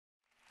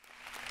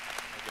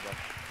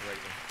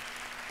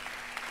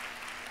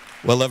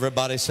Well,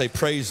 everybody say,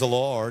 praise the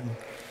Lord.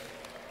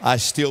 I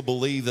still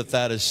believe that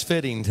that is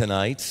fitting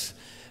tonight.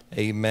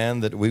 Amen.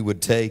 That we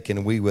would take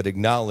and we would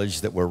acknowledge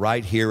that we're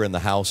right here in the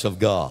house of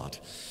God.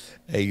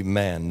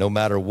 Amen. No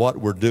matter what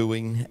we're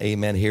doing,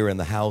 amen, here in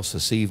the house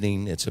this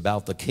evening, it's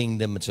about the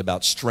kingdom. It's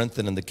about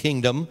strengthening the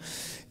kingdom.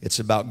 It's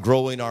about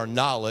growing our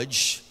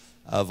knowledge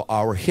of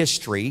our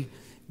history,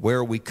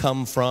 where we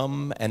come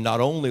from, and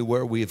not only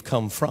where we have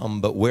come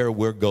from, but where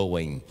we're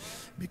going.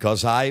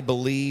 Because I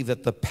believe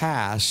that the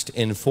past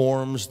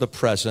informs the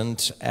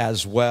present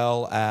as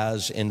well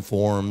as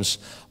informs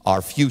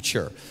our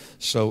future.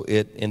 So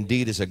it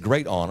indeed is a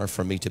great honor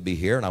for me to be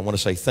here. And I want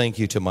to say thank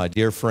you to my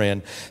dear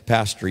friend,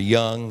 Pastor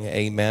Young,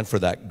 amen, for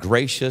that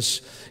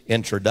gracious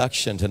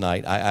introduction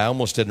tonight. I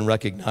almost didn't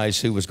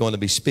recognize who was going to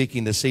be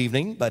speaking this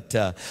evening, but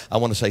I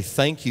want to say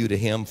thank you to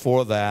him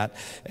for that,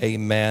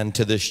 amen,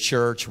 to this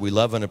church. We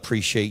love and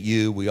appreciate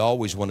you. We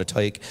always want to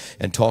take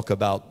and talk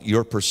about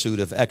your pursuit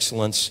of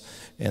excellence.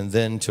 And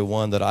then to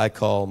one that I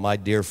call my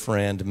dear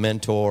friend,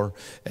 mentor,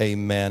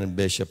 amen, and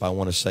Bishop, I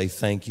want to say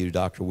thank you,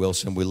 Dr.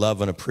 Wilson. We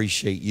love and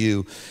appreciate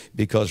you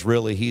because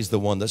really he's the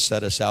one that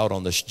set us out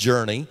on this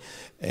journey.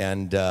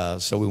 And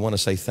so we want to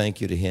say thank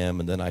you to him.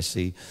 And then I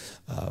see,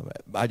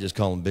 I just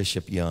call him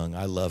Bishop Young.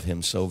 I love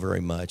him so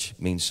very much.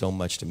 It means so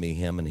much to me,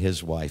 him and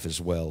his wife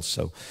as well.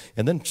 So,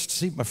 and then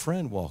see my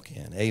friend walk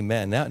in.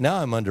 Amen.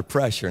 Now I'm under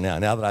pressure now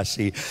that I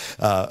see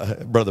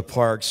Brother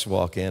Parks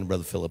walk in,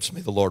 Brother Phillips.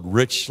 May the Lord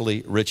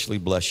richly, richly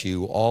bless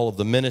you. All of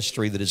the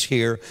ministry that is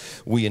here,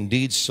 we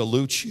indeed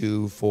salute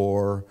you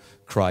for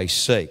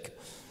Christ's sake.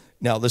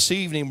 Now, this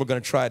evening, we're going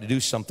to try to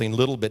do something a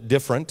little bit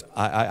different.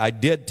 I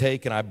did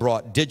take and I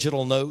brought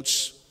digital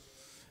notes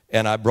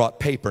and I brought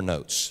paper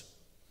notes.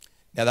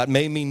 Now, that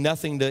may mean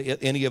nothing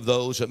to any of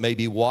those that may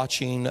be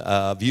watching,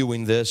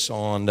 viewing this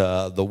on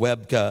the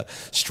web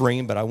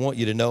stream, but I want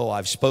you to know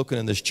I've spoken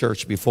in this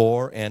church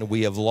before and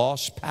we have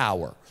lost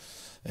power.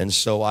 And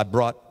so I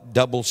brought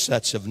double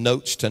sets of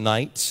notes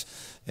tonight.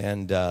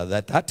 And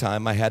at that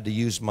time, I had to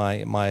use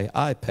my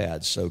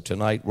iPad. So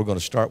tonight, we're going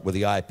to start with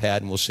the iPad,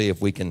 and we'll see if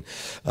we can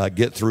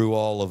get through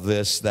all of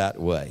this that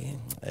way.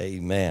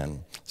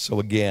 Amen.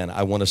 So again,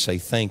 I want to say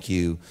thank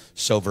you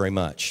so very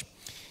much.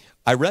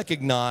 I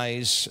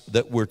recognize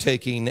that we're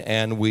taking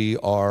and we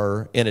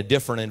are in a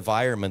different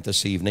environment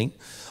this evening.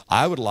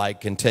 I would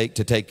like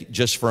to take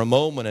just for a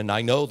moment, and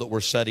I know that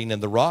we're sitting in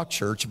the Rock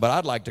Church, but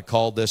I'd like to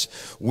call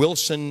this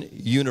Wilson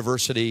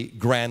University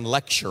Grand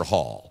Lecture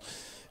Hall.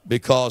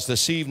 Because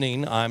this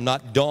evening, I'm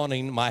not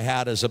donning my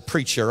hat as a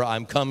preacher.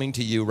 I'm coming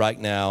to you right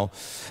now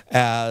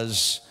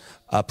as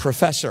a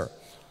professor.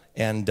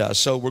 And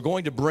so we're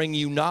going to bring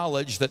you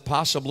knowledge that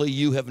possibly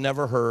you have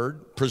never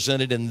heard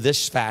presented in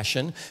this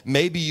fashion.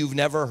 Maybe you've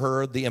never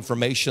heard the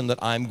information that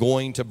I'm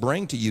going to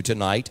bring to you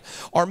tonight.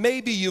 Or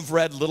maybe you've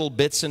read little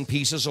bits and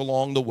pieces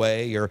along the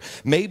way. Or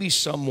maybe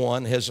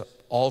someone has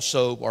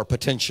also or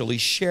potentially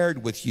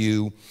shared with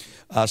you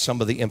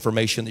some of the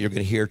information that you're going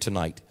to hear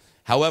tonight.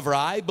 However,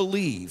 I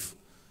believe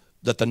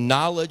that the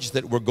knowledge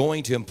that we're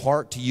going to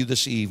impart to you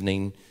this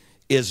evening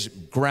is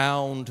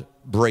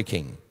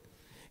groundbreaking.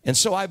 And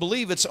so I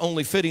believe it's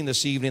only fitting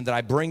this evening that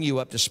I bring you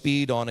up to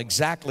speed on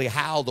exactly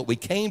how that we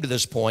came to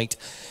this point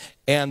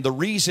and the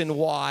reason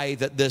why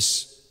that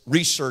this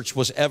research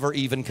was ever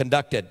even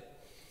conducted.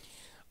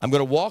 I'm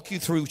going to walk you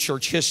through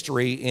church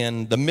history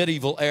in the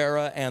medieval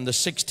era and the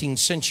 16th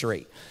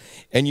century.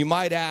 And you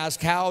might ask,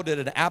 how did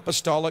an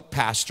apostolic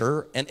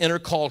pastor, an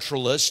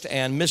interculturalist,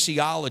 and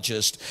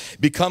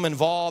missiologist become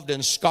involved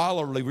in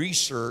scholarly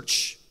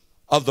research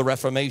of the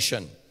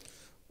Reformation?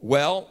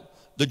 Well,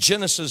 the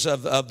genesis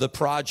of the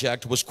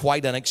project was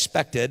quite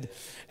unexpected.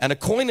 An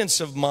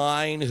acquaintance of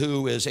mine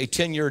who is a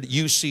tenured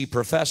UC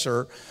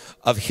professor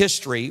of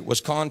history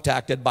was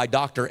contacted by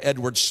Dr.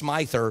 Edward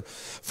Smither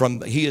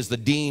he is the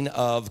dean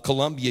of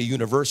Columbia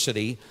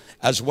University,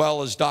 as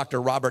well as Dr.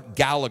 Robert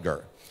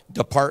Gallagher.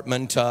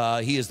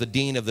 He is the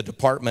dean of the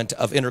Department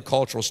of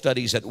Intercultural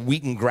Studies at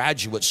Wheaton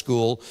Graduate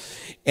School.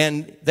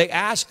 And they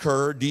asked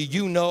her, do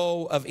you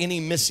know of any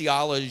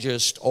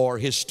missiologist or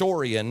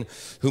historian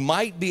who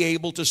might be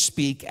able to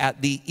speak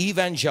at the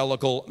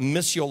Evangelical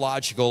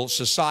Missiological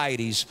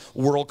Society's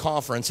World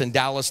Conference in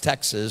Dallas,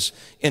 Texas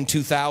in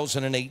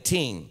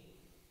 2018?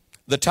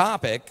 The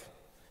topic,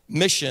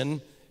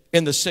 mission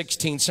in the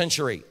 16th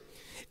century.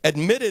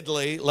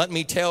 Admittedly, let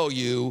me tell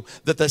you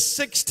that the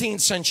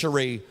 16th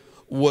century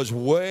was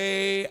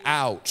way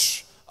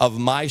out of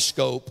my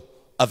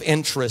scope of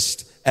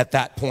interest at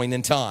that point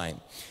in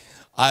time.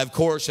 I, of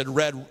course, had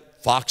read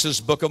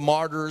Fox's Book of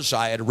Martyrs.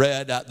 I had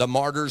read The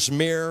Martyr's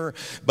Mirror,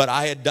 but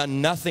I had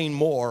done nothing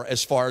more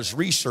as far as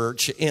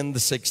research in the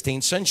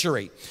 16th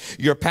century.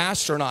 Your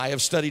pastor and I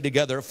have studied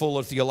together at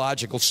Fuller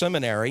Theological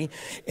Seminary,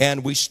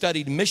 and we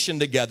studied mission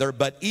together,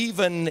 but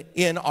even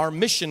in our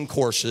mission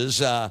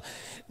courses,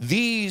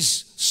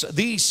 these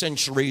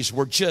centuries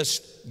were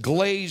just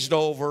glazed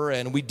over,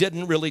 and we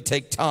didn't really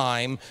take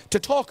time to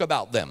talk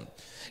about them.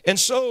 And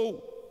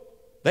so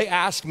they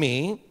asked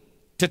me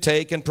to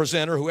take and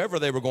present, or whoever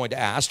they were going to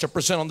ask, to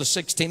present on the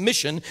 16th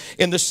mission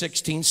in the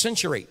 16th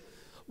century.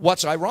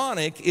 What's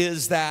ironic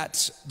is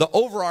that the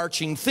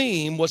overarching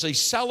theme was a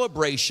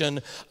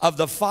celebration of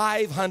the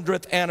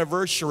 500th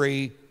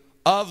anniversary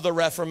of the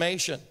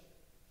Reformation.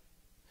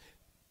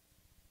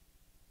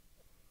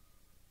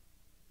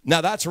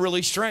 Now that's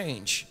really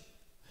strange.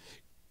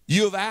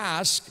 You have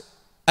asked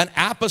an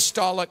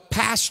apostolic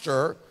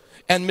pastor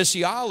and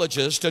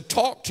missiologist to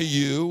talk to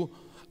you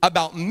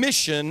about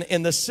mission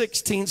in the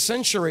 16th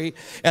century,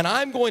 and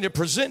I'm going to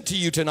present to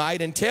you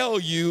tonight and tell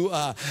you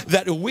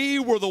that we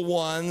were the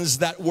ones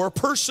that were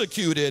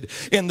persecuted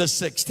in the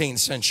 16th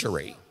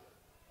century.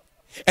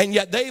 And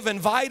yet they've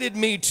invited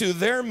me to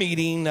their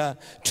meeting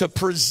to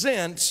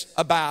present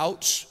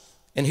about,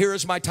 and here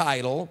is my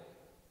title,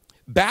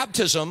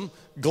 Baptism,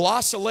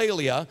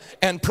 Glossolalia,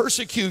 and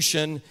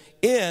Persecution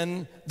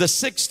in the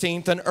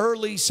 16th and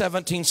early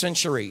 17th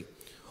century.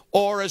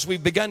 Or as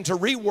we've begun to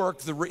rework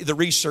the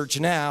research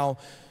now,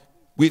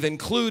 we've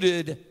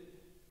included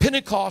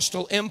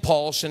Pentecostal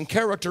impulse and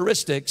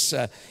characteristics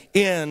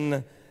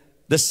in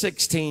the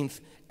 16th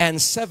and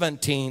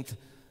 17th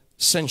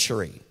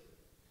century.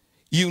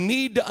 You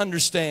need to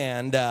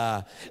understand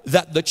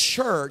that the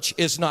church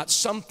is not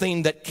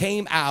something that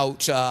came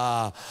out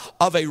of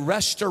a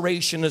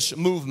restorationist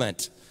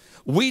movement.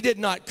 We did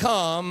not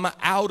come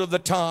out of the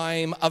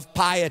time of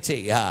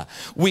piety.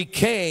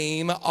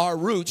 Our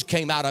roots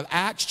came out of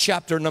Acts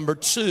chapter number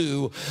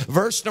 2,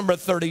 verse number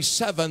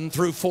 37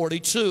 through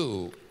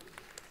 42.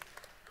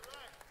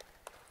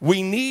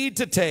 We need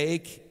to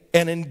take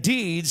and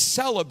indeed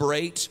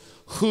celebrate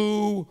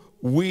who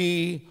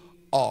we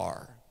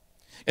are.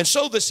 And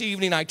so this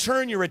evening I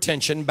turn your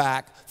attention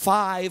back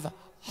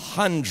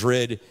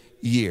 500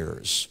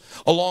 years.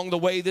 Along the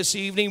way this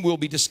evening, we'll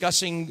be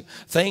discussing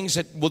things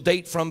that will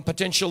date from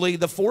potentially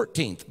the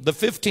 14th, the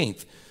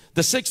 15th,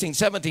 the 16th,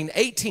 17th,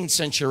 18th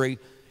century,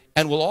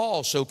 and we'll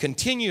also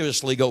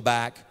continuously go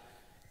back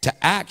to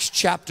Acts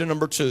chapter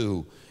number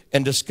 2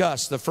 and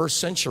discuss the first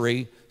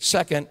century,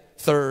 second,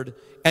 third,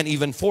 and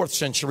even fourth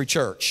century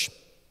church.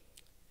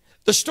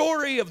 The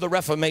story of the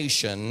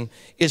Reformation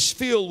is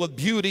filled with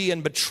beauty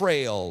and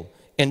betrayal,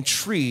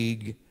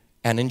 intrigue,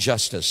 and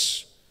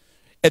injustice.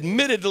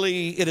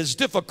 Admittedly, it is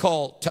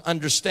difficult to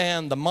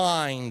understand the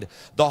mind,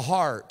 the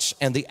heart,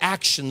 and the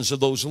actions of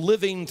those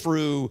living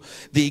through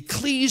the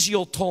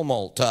ecclesial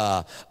tumult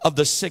of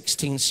the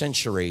 16th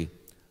century,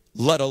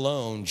 let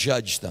alone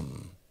judge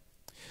them.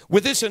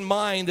 With this in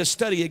mind, the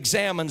study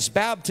examines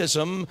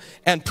baptism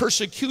and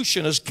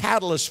persecution as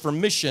catalysts for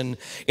mission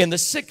in the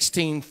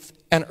 16th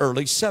and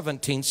early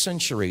 17th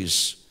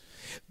centuries.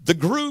 The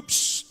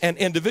groups and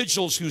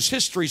individuals whose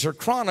histories are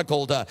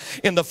chronicled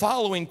in the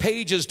following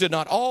pages did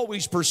not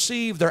always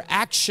perceive their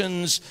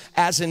actions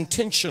as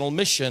intentional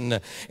mission.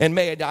 And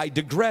may I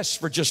digress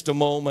for just a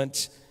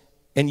moment,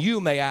 and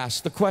you may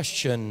ask the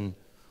question,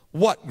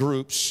 what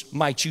groups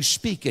might you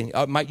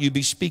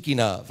be speaking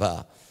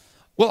of?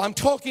 Well, I'm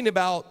talking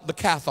about the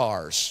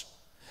Cathars,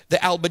 the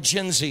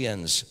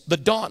Albigensians, the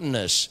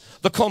Dantonists,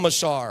 the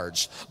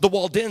Commissars, the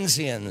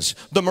Waldensians,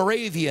 the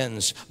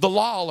Moravians, the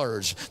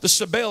Lollards, the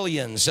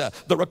Sabellians,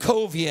 the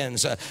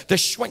Rakovians, the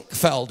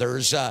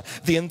Schwenkfelders,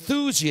 the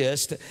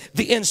Enthusiasts,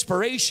 the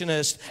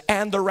Inspirationists,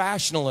 and the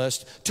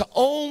Rationalists, to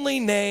only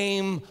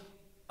name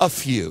a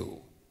few.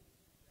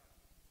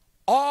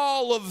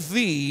 All of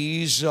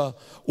these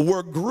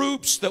were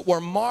groups that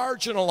were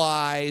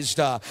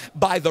marginalized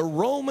by the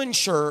Roman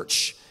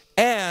Church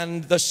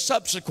and the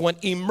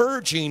subsequent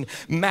emerging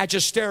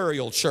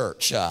magisterial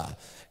church.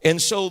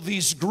 And so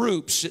these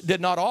groups did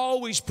not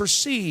always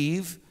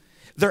perceive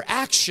their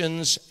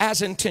actions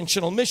as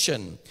intentional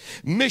mission.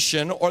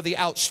 Mission, or the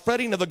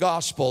outspreading of the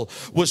gospel,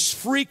 was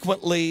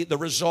frequently the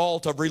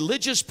result of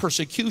religious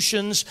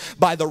persecutions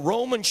by the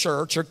Roman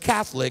Church, or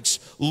Catholics,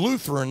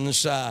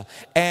 Lutherans,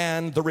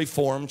 and the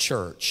Reformed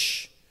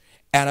Church.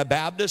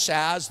 Anabaptists,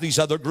 as these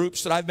other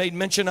groups that I've made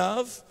mention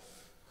of,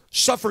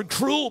 suffered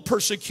cruel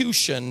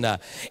persecution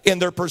in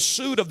their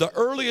pursuit of the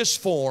earliest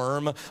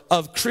form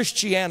of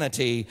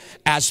Christianity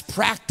as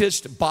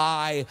practiced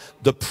by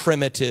the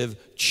primitive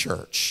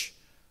church.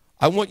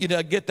 I want you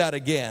to get that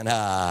again.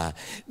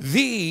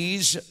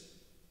 These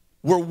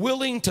were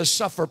willing to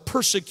suffer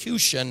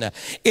persecution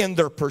in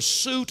their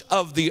pursuit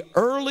of the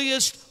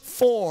earliest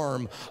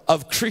form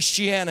of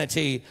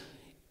Christianity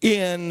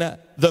in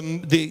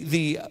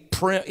the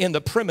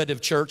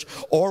primitive church,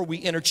 or we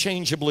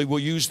interchangeably will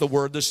use the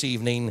word this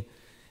evening,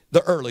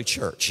 the early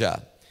church.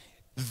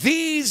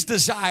 These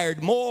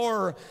desired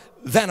more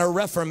than a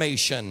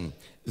reformation.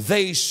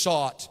 They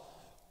sought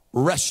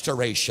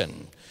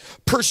restoration.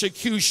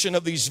 Persecution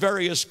of these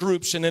various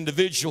groups and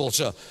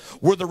individuals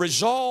were the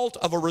result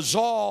of a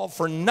resolve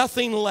for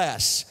nothing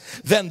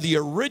less than the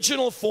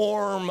original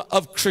form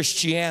of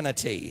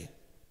Christianity,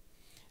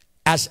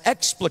 as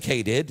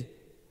explicated,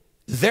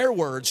 their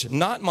words,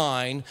 not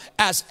mine,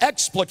 as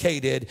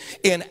explicated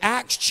in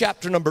Acts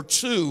chapter number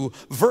 2,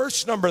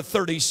 verse number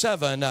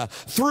 37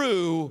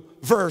 through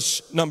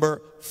verse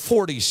number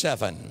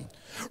 47.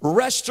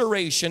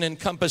 Restoration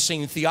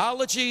encompassing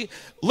theology,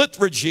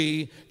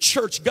 liturgy,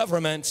 church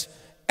government,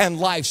 and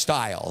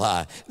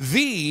lifestyle.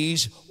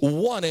 These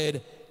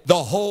wanted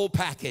the whole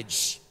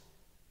package.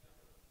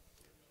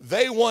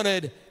 They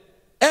wanted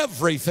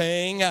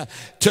everything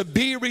to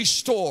be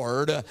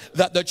restored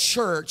that the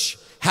church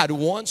had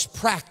once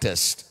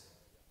practiced.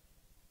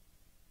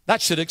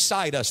 That should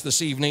excite us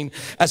this evening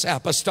as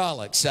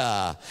apostolics.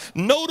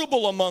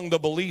 Notable among the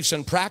beliefs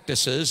and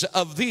practices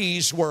of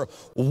these were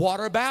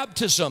water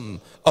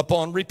baptism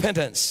upon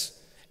repentance,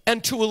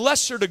 and to a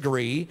lesser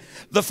degree,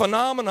 the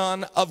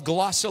phenomenon of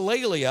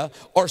glossolalia,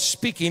 or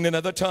speaking in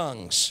other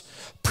tongues.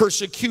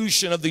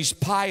 Persecution of these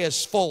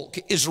pious folk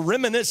is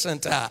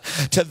reminiscent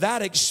to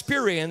that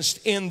experienced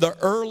in the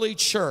early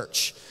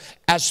church.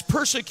 As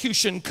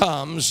persecution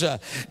comes,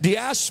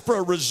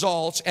 diaspora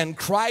results, and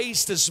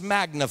Christ is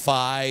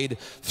magnified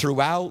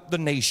throughout the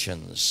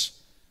nations.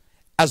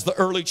 As the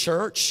early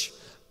church,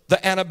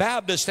 the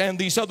Anabaptists and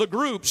these other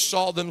groups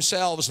saw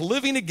themselves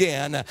living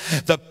again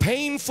the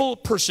painful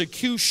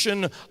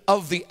persecution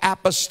of the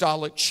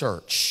apostolic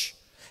church,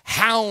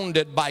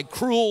 hounded by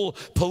cruel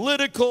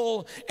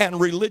political and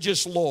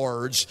religious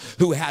lords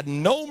who had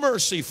no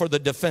mercy for the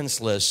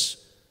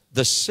defenseless,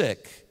 the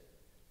sick,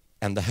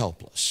 and the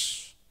helpless.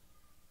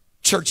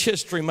 Church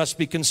history must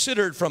be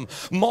considered from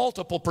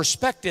multiple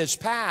perspectives,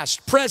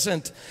 past,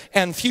 present,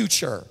 and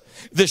future.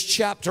 This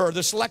chapter, or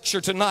this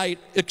lecture tonight,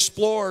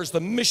 explores the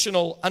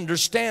missional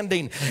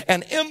understanding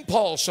and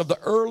impulse of the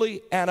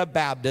early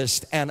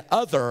Anabaptist and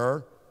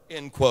other,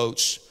 in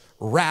quotes,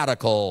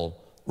 radical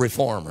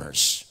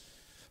reformers.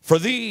 For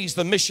these,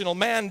 the missional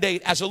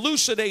mandate, as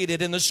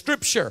elucidated in the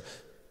scripture,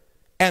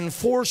 and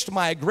forced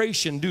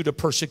migration due to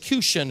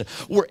persecution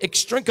were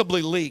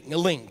inextricably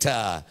linked.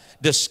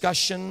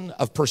 Discussion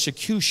of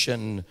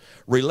persecution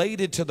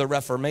related to the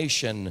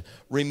Reformation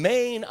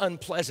remain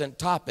unpleasant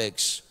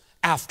topics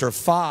after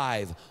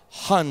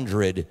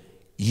 500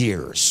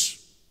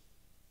 years.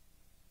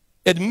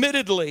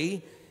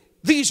 Admittedly,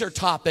 these are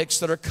topics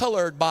that are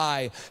colored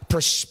by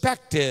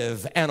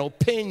perspective and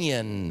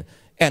opinion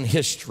and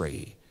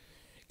history.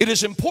 It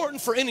is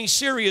important for any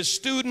serious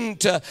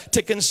student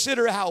to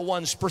consider how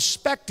one's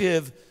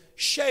perspective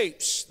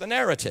shapes the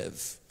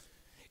narrative.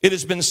 It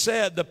has been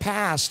said the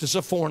past is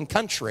a foreign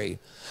country.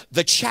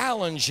 The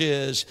challenge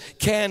is,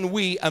 can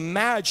we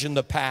imagine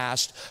the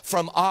past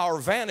from our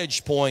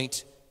vantage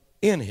point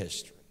in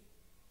history?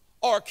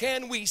 Or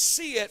can we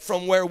see it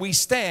from where we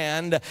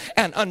stand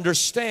and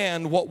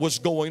understand what was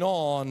going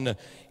on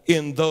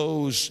in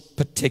those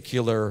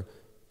particular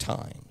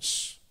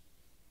times?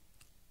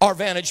 Our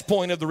vantage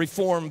point of the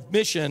Reformed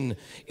mission,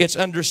 its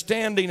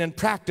understanding and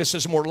practice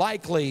is more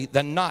likely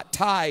than not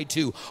tied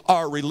to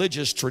our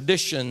religious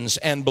traditions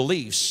and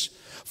beliefs.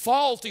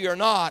 Faulty or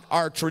not,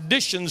 our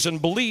traditions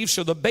and beliefs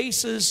are the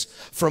basis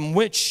from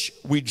which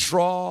we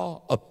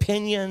draw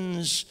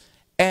opinions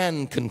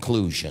and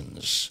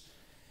conclusions.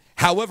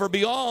 However,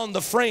 beyond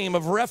the frame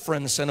of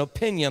reference and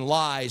opinion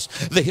lies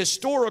the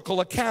historical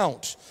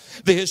account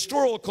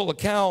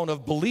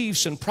of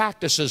beliefs and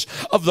practices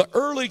of the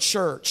early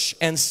church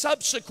and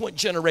subsequent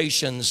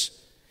generations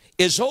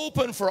is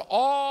open for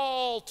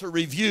all to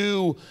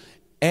review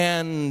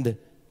and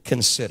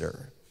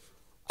consider.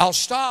 I'll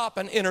stop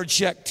and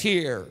interject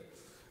here,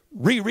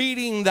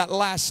 rereading that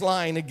last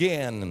line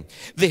again.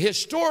 The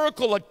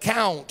historical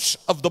account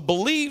of the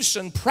beliefs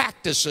and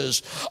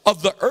practices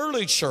of the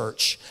early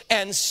church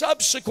and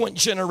subsequent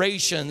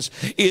generations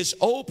is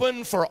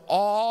open for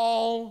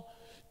all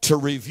to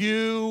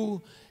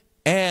review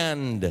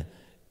and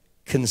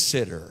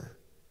consider.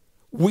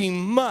 We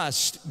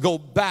must go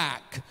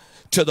back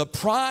to the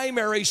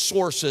primary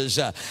sources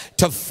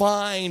to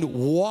find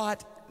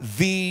what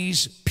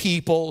these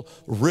people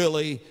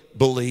really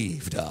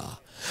believed.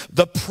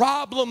 The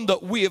problem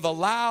that we have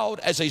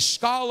allowed as a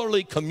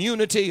scholarly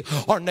community,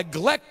 or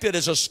neglected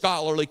as a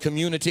scholarly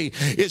community,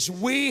 is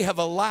we have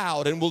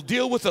allowed, and we'll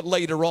deal with it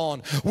later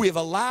on, we have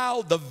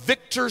allowed the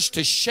victors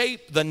to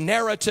shape the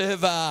narrative.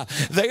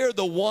 They are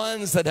the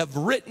ones that have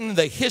written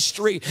the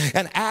history,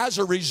 and as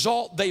a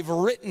result, they've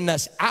written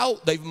us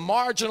out. They've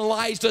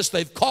marginalized us.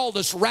 They've called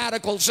us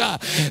radicals.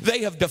 They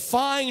have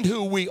defined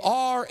who we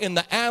are in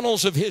the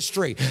annals of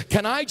history.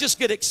 Can I just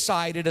get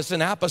excited as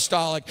an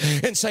apostolic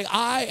and say,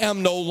 I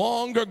am no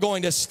longer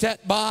going to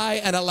step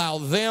by and allow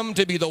them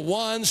to be the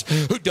ones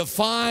who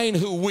define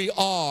who we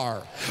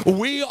are.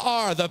 We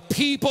are the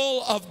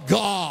people of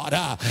God.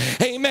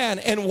 Amen.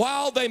 And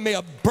while they may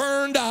have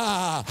burned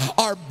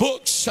our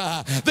books,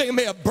 they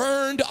may have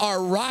burned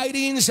our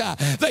writings,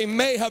 they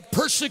may have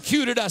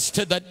persecuted us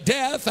to the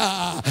death,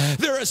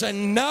 there is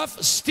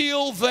enough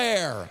still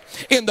there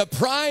in the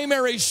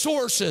primary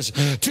sources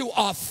to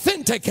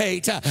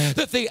authenticate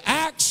that the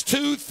Acts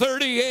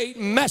 2:38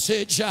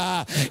 message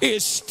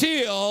is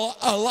still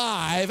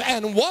alive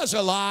and was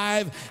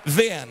alive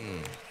then.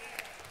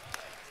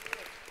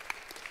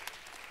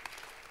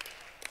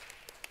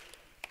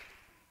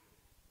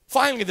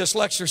 Finally, this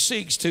lecture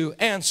seeks to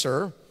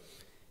answer,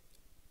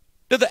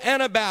 did the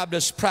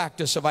Anabaptist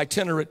practice of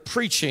itinerant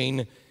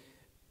preaching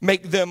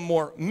make them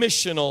more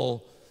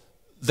missional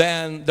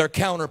than their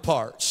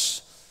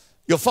counterparts?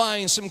 You'll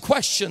find some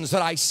questions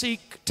that I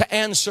seek to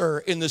answer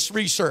in this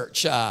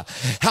research.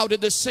 How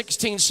did the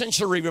 16th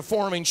century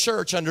Reforming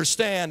Church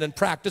understand and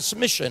practice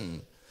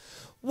mission?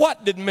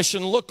 What did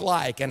mission look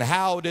like, and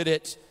how did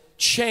it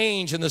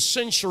change in the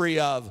century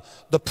of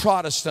the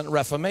Protestant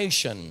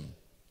Reformation?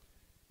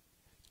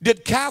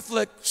 Did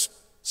Catholics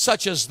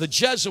such as the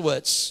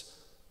Jesuits,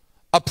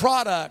 a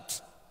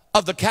product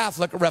of the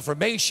Catholic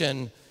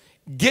Reformation,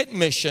 get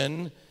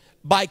mission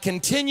by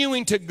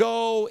continuing to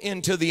go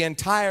into the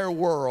entire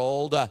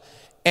world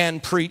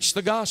and preach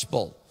the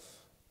gospel?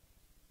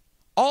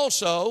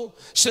 Also,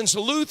 since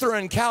Luther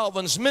and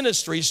Calvin's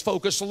ministries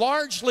focused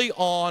largely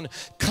on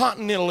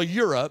continental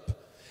Europe,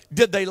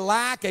 did they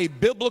lack a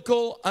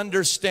biblical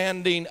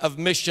understanding of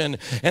mission?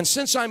 And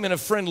since I'm in a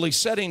friendly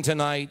setting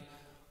tonight,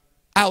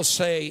 I'll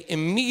say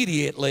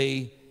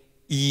immediately,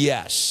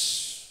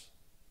 yes.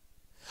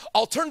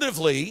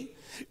 Alternatively,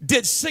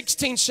 did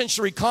 16th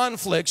century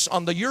conflicts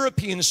on the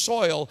European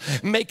soil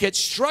make it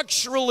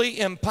structurally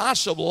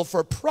impossible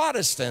for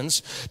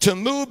Protestants to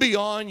move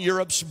beyond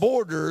Europe's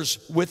borders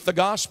with the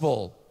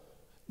gospel?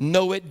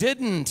 No, it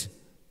didn't.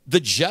 The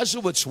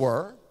Jesuits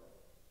were.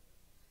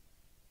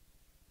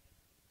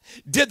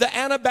 Did the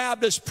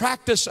Anabaptist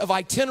practice of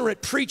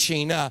itinerant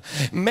preaching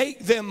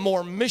make them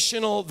more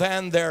missional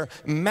than their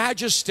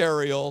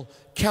magisterial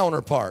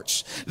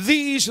counterparts?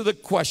 These are the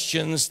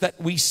questions that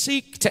we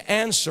seek to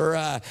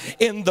answer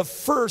in the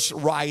first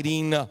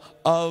writing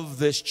of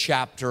this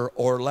chapter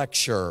or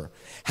lecture.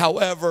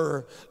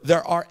 However,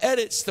 there are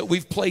edits that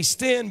we've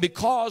placed in,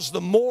 because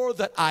the more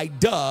that I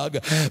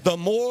dug, the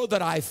more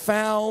that I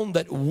found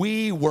that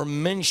we were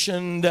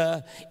mentioned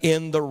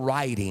in the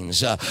writings.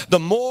 The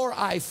more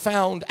I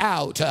found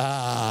out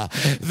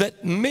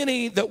that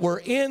many that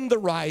were in the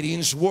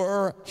writings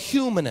were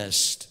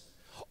humanist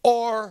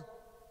or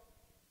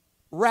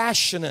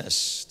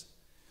rationist.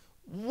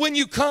 When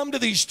you come to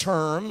these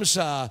terms,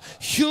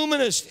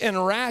 humanist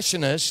and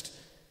rationist,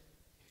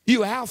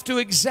 you have to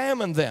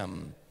examine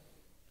them.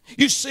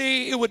 You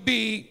see, it would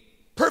be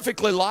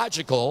perfectly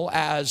logical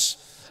as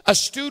a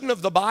student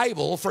of the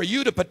Bible for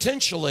you to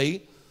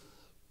potentially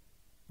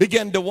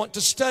begin to want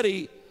to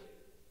study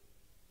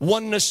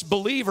oneness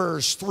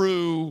believers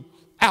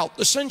throughout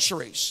the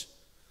centuries.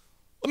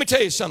 Let me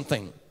tell you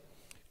something.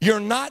 You're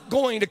not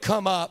going to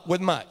come up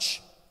with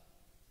much.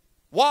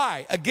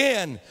 Why?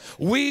 Again,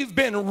 we've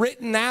been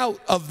written out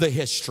of the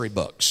history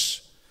books.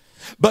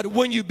 But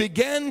when you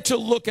begin to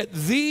look at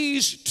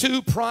these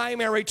two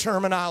primary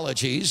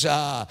terminologies,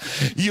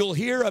 you'll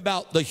hear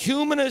about the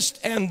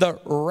humanist and the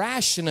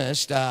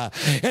rationist.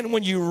 And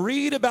when you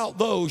read about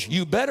those,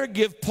 you better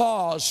give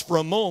pause for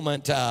a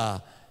moment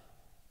and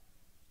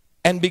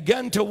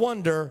begin to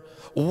wonder,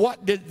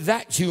 what did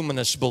that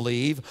humanist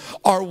believe?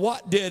 Or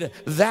what did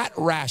that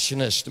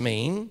rationist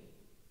mean?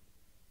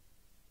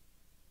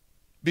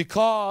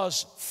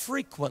 Because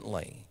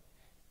frequently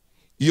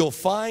you'll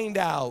find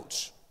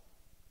out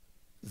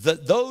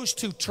that those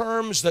two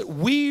terms that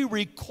we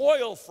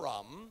recoil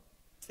from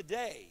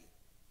today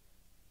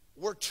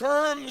were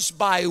terms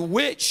by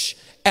which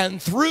and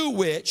through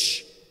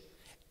which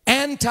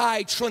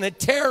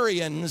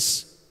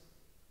anti-Trinitarians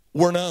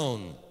were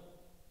known.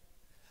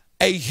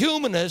 A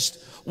humanist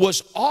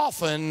was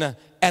often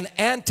an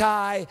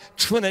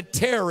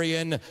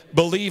anti-Trinitarian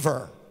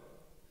believer.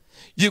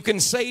 You can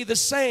say the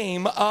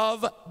same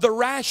of the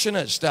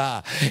rationist.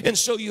 And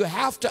so you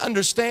have to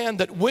understand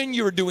that when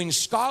you're doing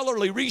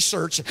scholarly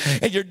research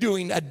and you're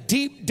doing a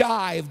deep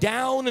dive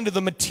down into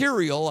the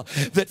material,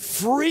 that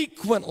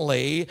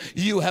frequently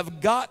you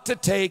have got to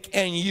take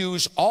and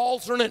use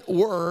alternate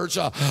words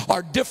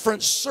or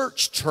different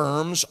search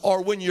terms,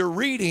 or when you're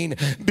reading,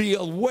 be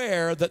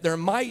aware that there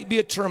might be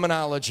a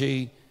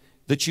terminology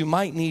that you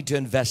might need to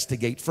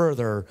investigate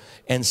further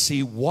and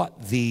see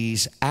what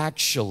these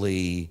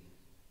actually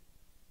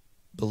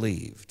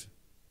believed.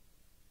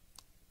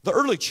 The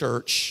early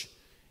church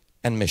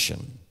and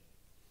mission.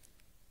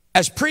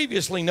 As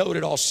previously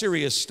noted, all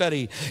serious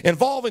study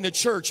involving the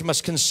church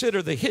must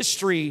consider the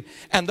history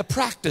and the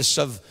practice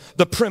of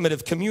the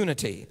primitive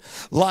community.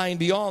 Lying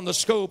beyond the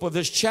scope of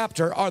this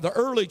chapter are the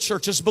early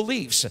church's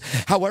beliefs.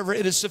 However,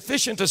 it is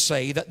sufficient to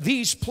say that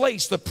these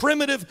place the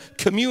primitive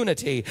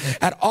community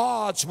at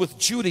odds with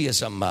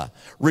Judaism,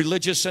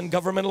 religious and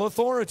governmental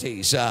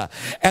authorities,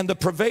 and the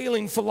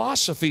prevailing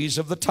philosophies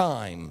of the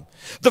time.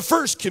 The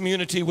first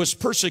community was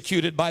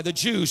persecuted by the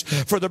Jews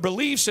for their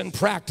beliefs and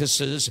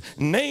practices,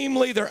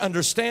 namely their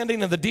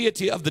understanding of the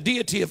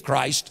deity of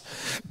Christ,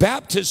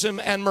 baptism,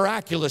 and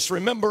miraculous.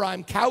 Remember,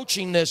 I'm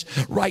couching this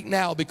right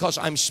now because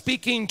I'm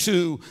speaking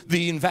to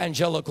the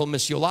Evangelical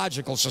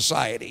Missiological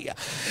Society.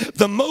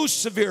 The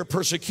most severe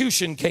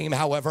persecution came,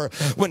 however,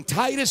 when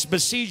Titus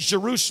besieged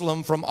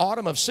Jerusalem from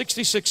autumn of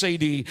 66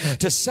 AD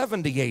to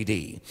 70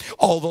 AD.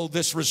 Although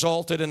this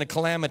resulted in a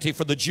calamity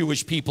for the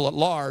Jewish people at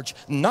large,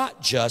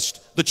 not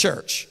just the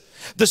church.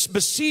 This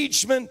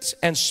besiegement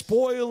and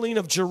spoiling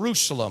of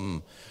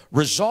Jerusalem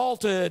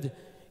resulted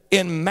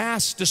in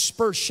mass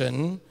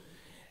dispersion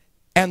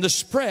and the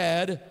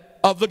spread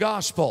of the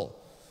gospel.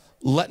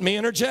 Let me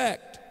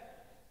interject.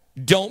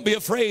 Don't be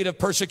afraid of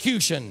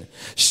persecution.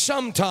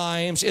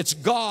 Sometimes it's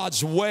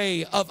God's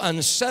way of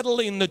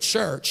unsettling the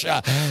church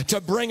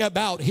to bring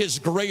about his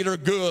greater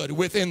good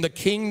within the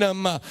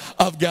kingdom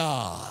of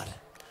God.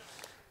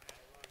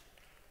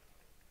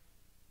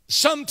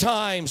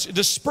 Sometimes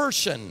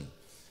dispersion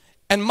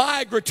and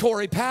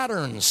migratory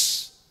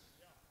patterns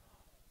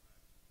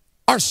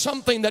are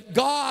something that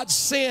God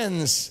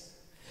sends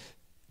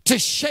to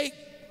shake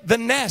the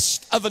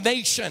nest of a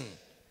nation,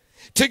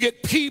 to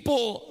get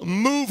people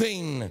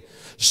moving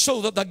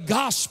so that the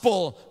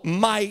gospel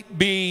might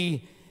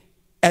be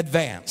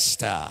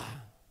advanced.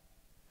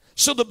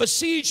 So the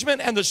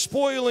besiegement and the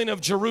spoiling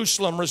of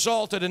Jerusalem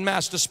resulted in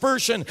mass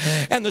dispersion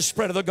and the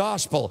spread of the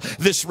gospel.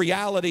 This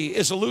reality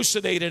is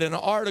elucidated in an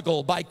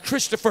article by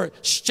Christopher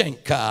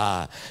Schenck,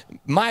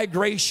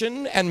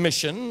 Migration and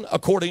Mission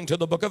According to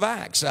the Book of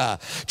Acts.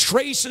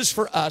 Traces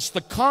for us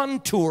the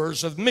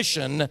contours of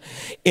mission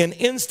in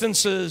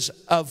instances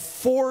of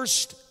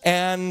forced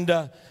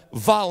and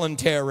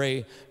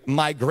voluntary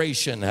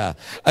migration.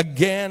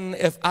 Again,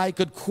 if I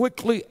could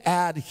quickly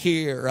add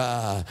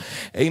here,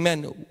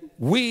 amen,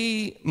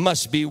 we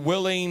must be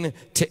willing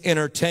to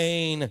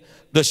entertain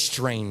the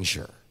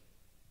stranger.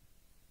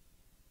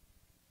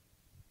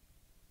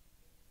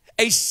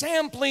 A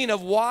sampling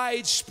of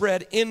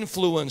widespread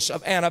influence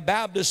of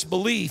Anabaptist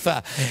belief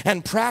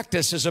and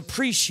practice is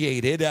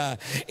appreciated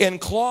in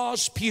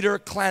Klaus Peter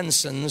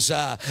Clanson's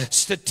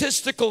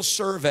statistical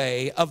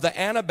survey of the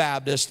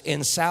Anabaptist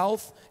in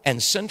South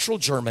and Central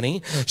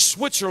Germany,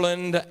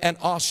 Switzerland, and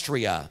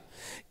Austria.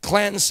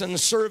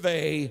 Clanson's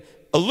survey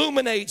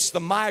illuminates the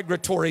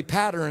migratory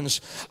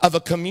patterns of a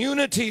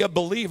community of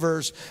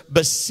believers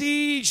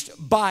besieged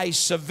by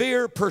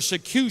severe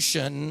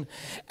persecution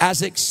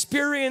as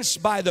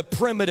experienced by the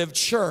primitive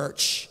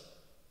church,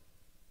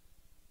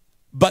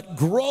 but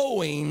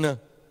growing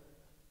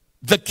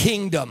the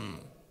kingdom.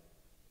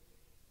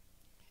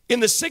 In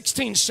the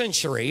 16th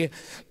century,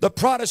 the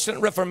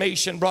Protestant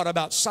Reformation brought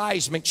about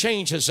seismic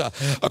changes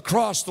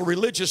across the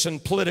religious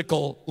and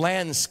political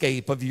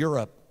landscape of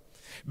Europe.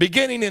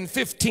 Beginning in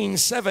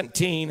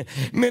 1517,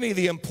 many of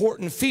the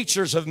important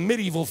features of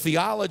medieval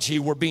theology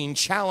were being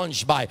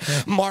challenged by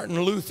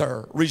Martin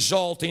Luther,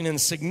 resulting in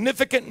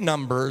significant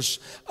numbers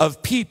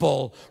of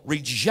people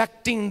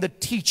rejecting the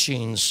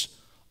teachings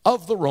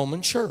of the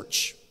Roman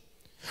Church.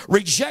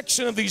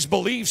 Rejection of these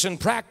beliefs and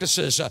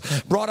practices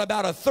brought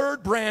about a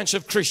third branch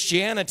of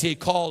Christianity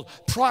called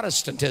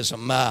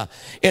Protestantism,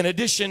 in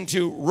addition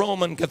to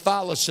Roman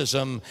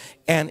Catholicism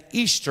and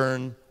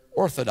Eastern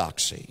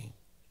Orthodoxy.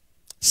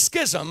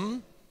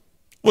 Schism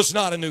was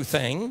not a new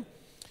thing.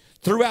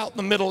 Throughout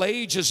the Middle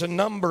Ages, a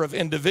number of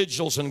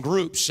individuals and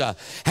groups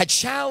had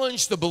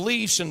challenged the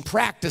beliefs and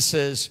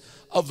practices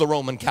of the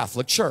Roman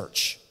Catholic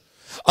Church.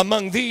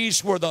 Among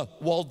these were the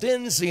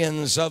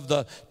Waldensians of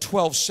the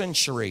 12th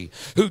century,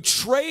 who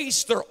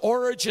traced their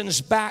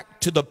origins back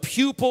to the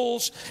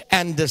pupils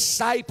and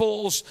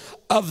disciples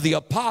of the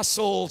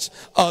apostles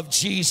of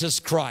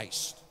Jesus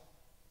Christ.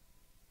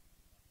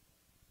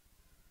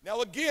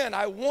 Now again,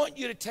 I want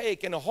you to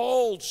take and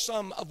hold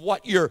some of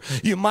what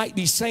you might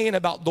be saying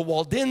about the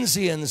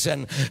Waldensians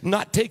and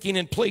not taking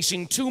and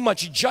placing too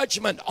much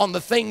judgment on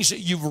the things that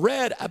you've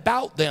read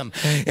about them.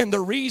 And the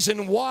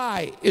reason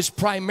why is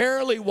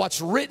primarily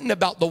what's written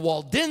about the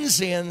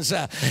Waldensians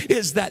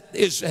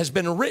has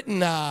been written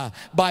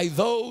by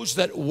those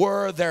that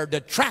were their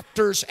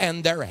detractors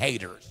and their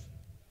haters.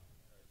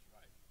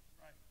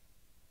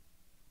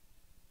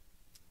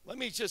 Let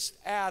me just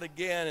add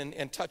again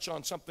and touch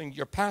on something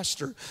your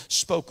pastor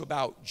spoke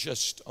about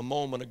just a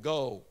moment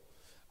ago.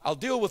 I'll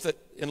deal with it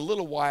in a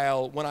little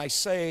while when I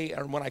say,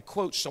 or when I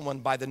quote someone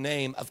by the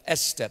name of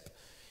Estep.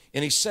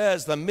 And he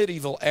says the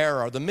medieval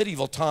era, the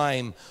medieval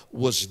time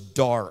was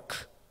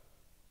dark.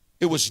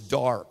 It was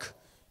dark.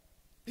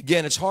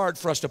 Again, it's hard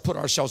for us to put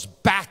ourselves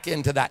back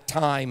into that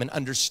time and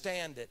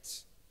understand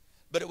it.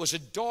 But it was a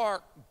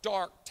dark,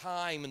 dark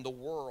time in the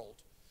world.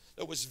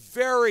 There was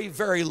very,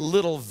 very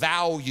little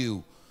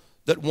value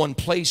that one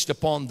placed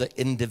upon the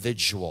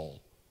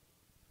individual.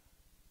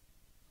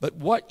 But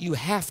what you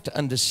have to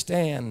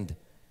understand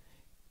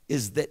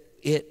is that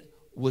it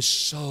was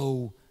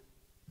so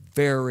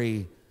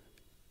very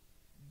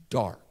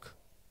dark.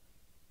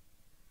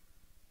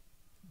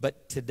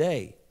 But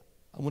today,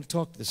 I want to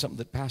talk to something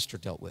that Pastor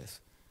dealt with.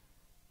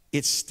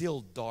 It's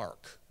still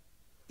dark,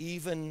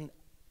 even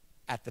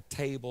at the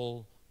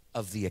table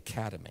of the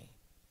academy.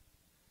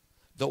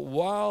 That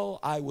while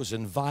I was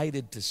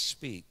invited to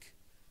speak,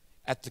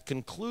 at the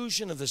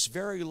conclusion of this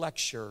very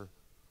lecture,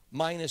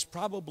 minus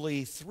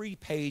probably 3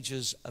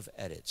 pages of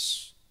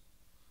edits,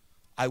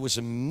 I was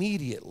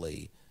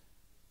immediately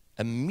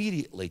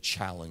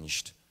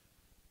challenged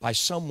by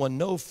someone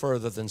no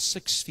further than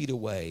 6 feet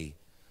away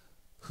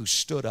who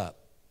stood up.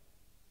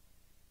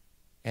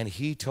 And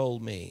he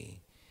told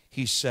me,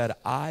 he said,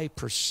 "I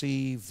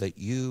perceive that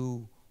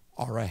you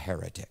are a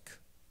heretic."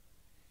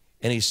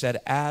 And he said,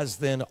 "As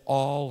then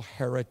all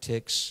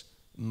heretics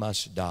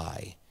must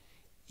die,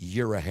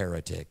 you're a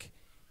heretic.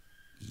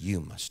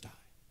 You must die."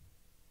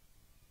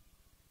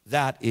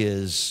 That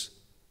is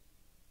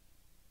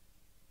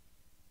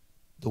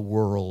the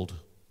world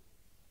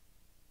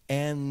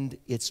and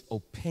its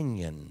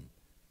opinion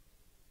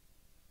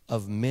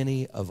of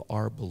many of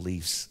our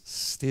beliefs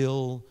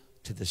still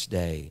to this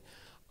day.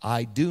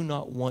 I do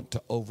not want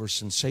to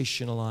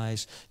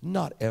over-sensationalize.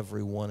 Not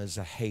everyone is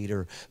a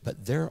hater,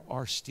 but there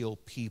are still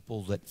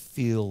people that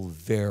feel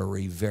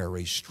very,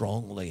 very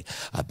strongly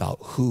about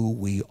who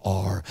we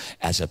are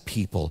as a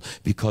people.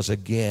 Because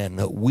again,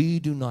 we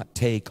do not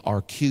take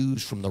our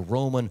cues from the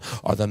Roman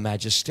or the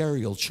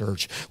magisterial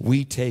church.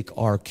 We take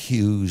our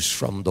cues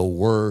from the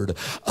Word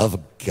of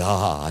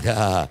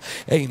God.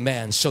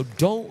 Amen. So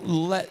don't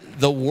let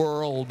the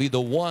world be the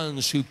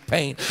ones who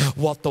paint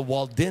what the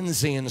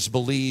Waldensians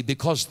believe,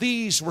 because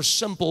these were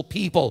simple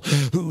people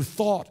who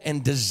thought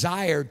and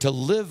desired to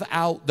live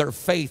out their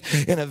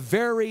faith in a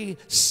very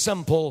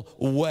simple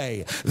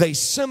way. They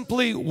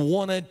simply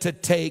wanted to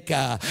take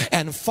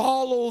and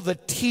follow the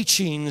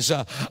teachings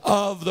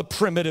of the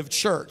primitive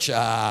church.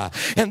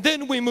 And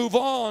then we move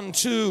on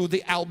to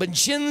the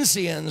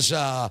Albigensians.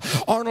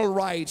 Arnold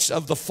writes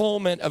of the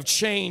foment of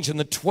change in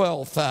the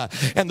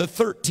 12th and the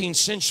 13th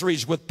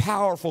centuries, with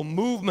powerful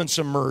movements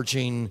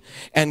emerging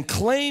and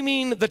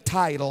claiming the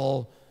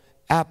title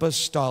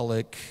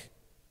Apostolic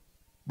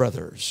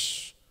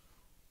Brothers.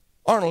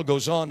 Arnold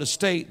goes on to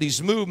state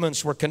these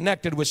movements were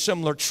connected with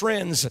similar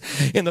trends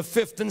in the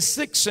 5th and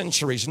 6th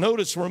centuries.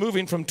 Notice we're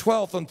moving from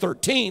 12th and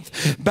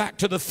 13th back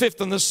to the 5th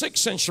and the 6th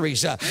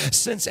centuries,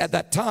 since at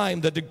that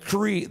time the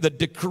decree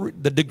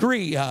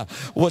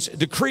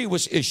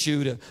was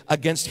issued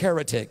against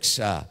heretics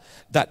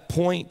that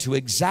point to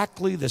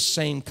exactly the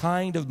same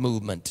kind of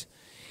movement.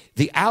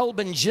 The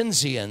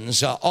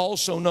Albigensians,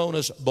 also known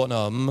as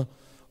bonhommes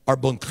or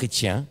bons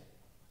chrétiens,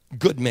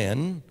 good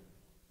men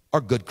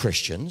or good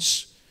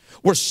Christians,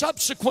 were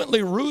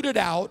subsequently rooted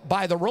out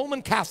by the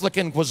Roman Catholic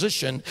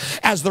Inquisition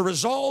as the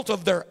result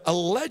of their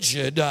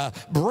alleged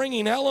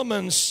bringing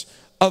elements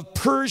of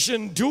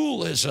Persian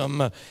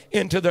dualism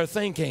into their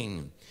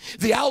thinking.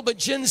 The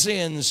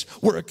Albigensians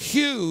were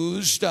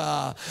accused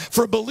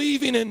for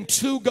believing in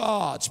two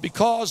gods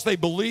because they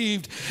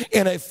believed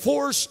in a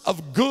force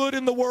of good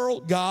in the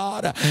world,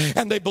 God,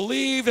 and they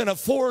believed in a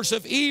force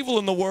of evil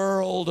in the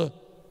world,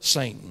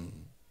 Satan.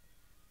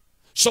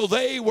 So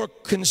they were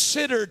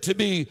considered to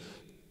be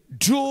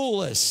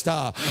dualist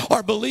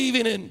or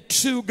believing in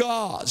two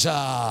gods.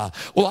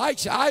 Well,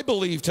 I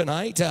believe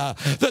tonight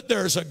that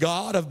there's a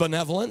God of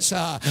benevolence,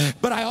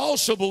 but I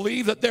also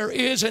believe that there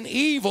is an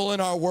evil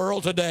in our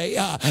world today,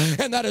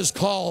 and that is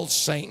called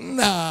Satan.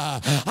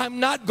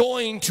 I'm not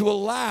going to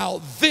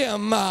allow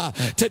them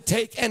to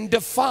take and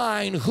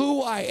define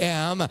who I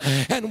am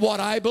and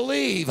what I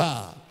believe.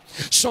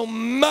 So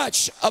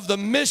much of the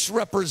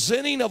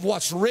misrepresenting of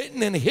what's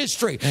written in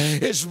history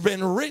has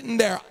been written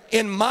there,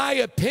 in my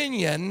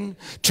opinion,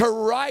 to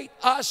write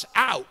us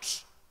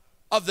out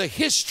of the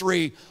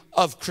history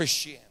of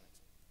Christianity.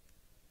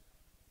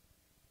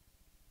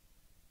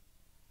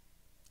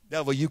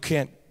 Devil, you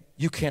can't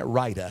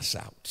write us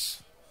out.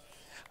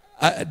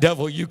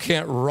 Devil, you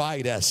can't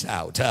write us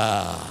out.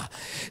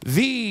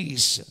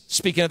 These,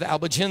 speaking of the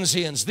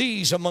Albigensians,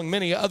 these, among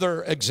many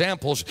other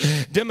examples,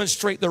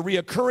 demonstrate the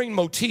reoccurring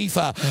motif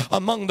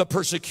among the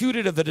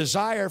persecuted of the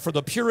desire for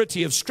the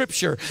purity of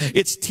Scripture,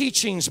 its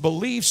teachings,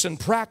 beliefs, and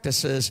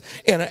practices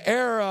in an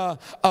era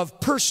of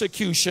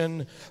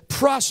persecution,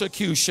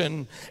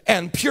 prosecution,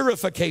 and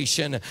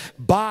purification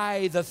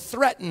by the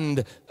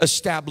threatened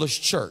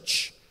established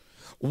church.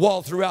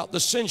 While throughout the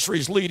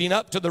centuries leading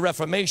up to the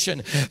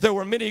Reformation, there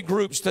were many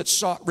groups that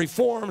sought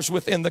reforms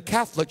within the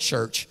Catholic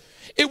Church.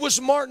 It was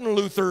Martin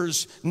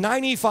Luther's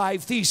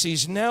 95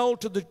 Theses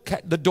nailed to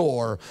the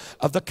door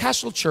of the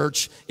Castle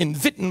Church in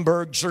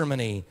Wittenberg,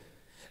 Germany,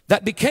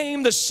 that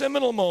became the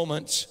seminal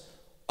moment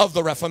of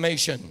the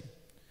Reformation.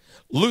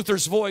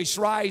 Luther's voice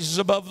rises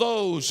above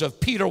those of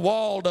Peter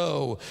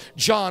Waldo,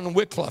 John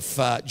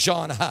Wycliffe,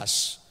 John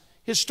Huss.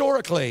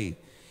 Historically,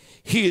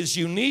 he is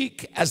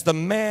unique as the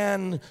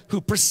man who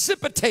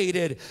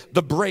precipitated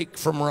the break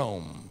from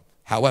Rome.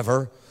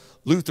 However,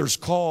 Luther's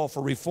call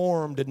for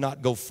reform did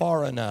not go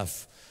far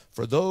enough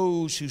for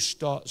those who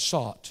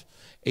sought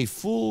a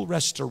full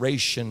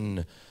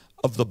restoration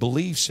of the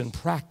beliefs and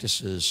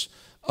practices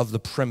of the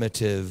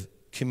primitive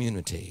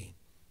community.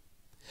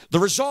 The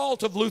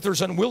result of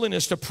Luther's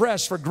unwillingness to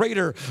press for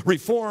greater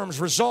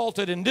reforms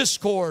resulted in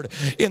discord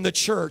in the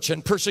church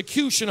and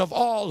persecution of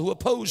all who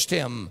opposed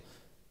him.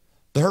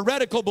 The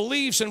heretical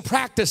beliefs and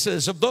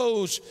practices of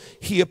those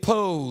he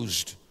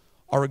opposed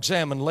are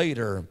examined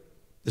later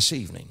this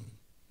evening.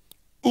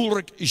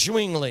 Ulrich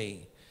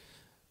Zwingli,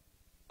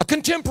 a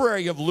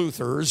contemporary of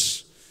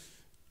Luther's,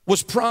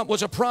 was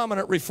a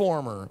prominent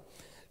reformer.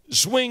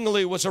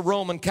 Zwingli was a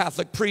Roman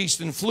Catholic priest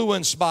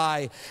influenced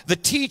by the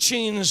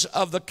teachings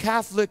of the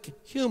Catholic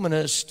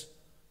humanist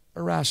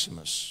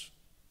Erasmus.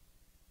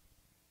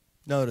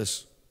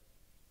 Notice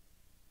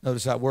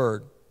that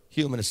word,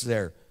 humanist,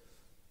 there.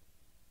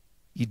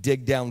 You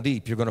dig down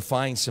deep, you're going to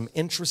find some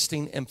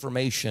interesting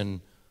information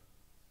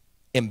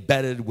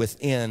embedded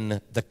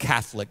within the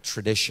Catholic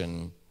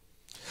tradition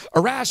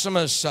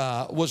Erasmus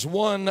was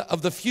one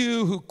of the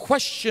few who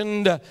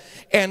questioned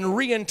and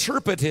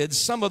reinterpreted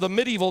some of the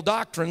medieval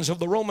doctrines of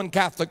the Roman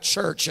Catholic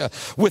Church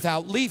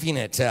without leaving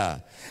it.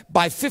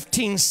 By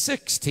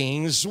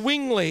 1516,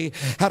 Zwingli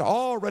had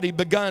already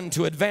begun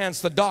to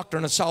advance the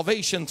doctrine of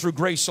salvation through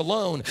grace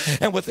alone,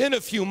 and within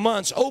a few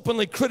months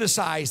openly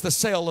criticized the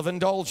sale of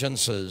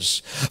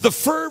indulgences. The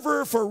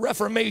fervor for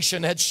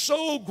Reformation had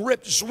so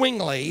gripped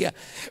Zwingli,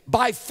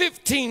 by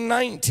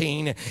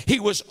 1519 he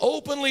was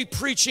openly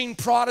preaching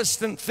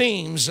Protestant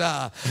themes.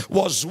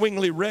 While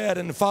Zwingli read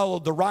and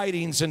followed the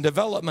writings and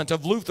development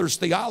of Luther's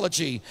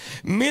theology,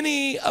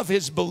 many of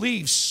his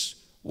beliefs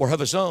were of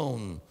his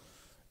own,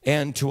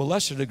 and to a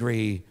lesser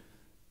degree,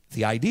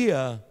 the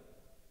idea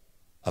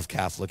of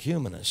Catholic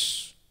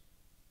humanists.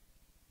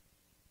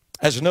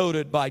 As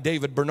noted by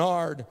David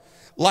Bernard,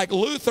 like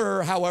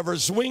Luther, however,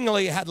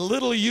 Zwingli had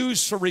little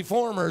use for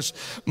reformers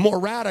more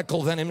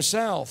radical than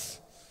himself.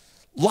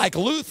 Like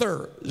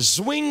Luther,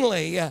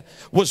 Zwingli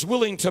was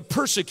willing to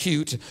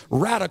persecute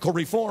radical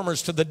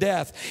reformers to the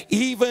death,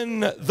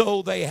 even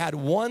though they had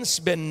once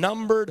been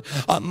numbered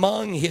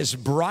among his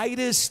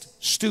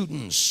brightest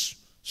students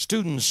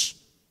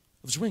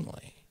of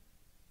Zwingli.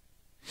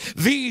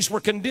 These were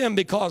condemned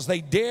because they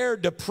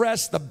dared to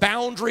press the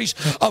boundaries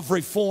of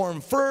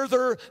reform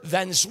further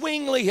than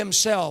Zwingli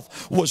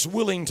himself was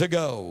willing to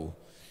go.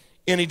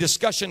 Any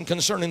discussion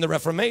concerning the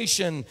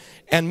Reformation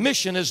and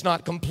mission is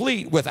not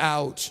complete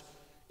without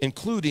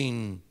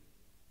including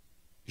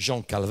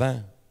Jean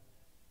Calvin,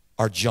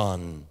 or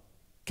John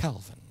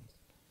Calvin.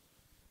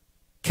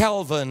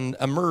 Calvin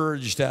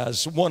emerged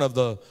as one of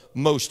the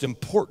most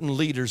important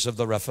leaders of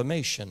the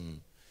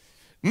Reformation.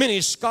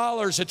 Many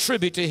scholars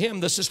attribute to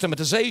him the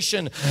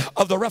systematization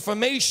of the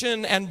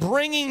Reformation and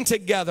bringing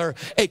together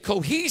a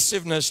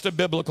cohesiveness to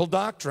biblical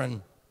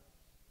doctrine.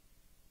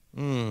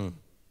 Can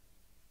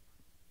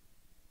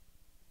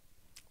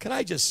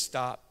I just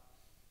stop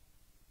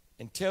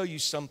and tell you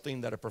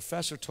something that a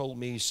professor told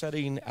me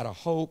sitting at a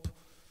Hope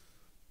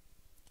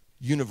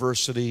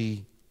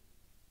University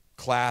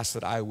class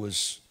that I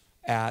was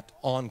at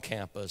on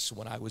campus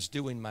when I was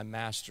doing my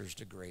master's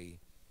degree?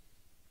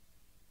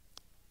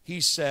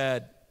 He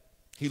said,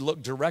 he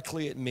looked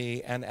directly at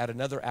me and at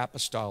another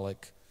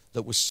apostolic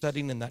that was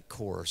studying in that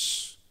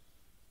course,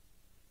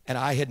 and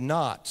I had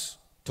not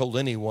told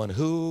anyone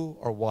who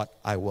or what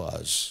I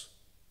was.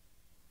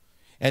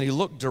 And he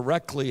looked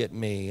directly at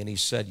me and he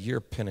said,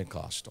 "You're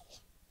Pentecostal."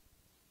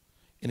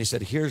 And he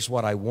said, "Here's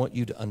what I want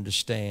you to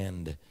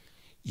understand.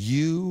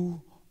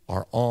 You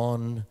are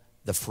on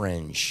the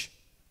fringe."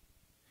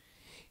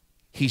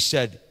 He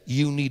said,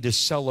 "You need to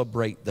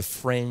celebrate the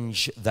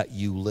fringe that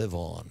you live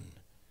on."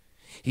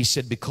 He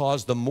said,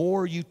 because the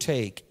more you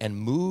take and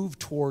move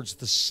towards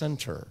the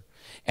center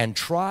and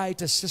try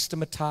to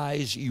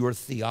systematize your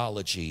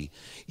theology,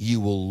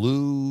 you will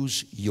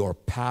lose your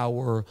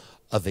power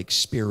of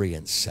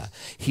experience.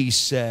 He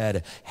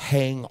said,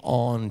 hang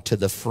on to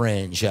the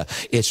fringe.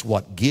 It's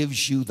what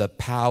gives you the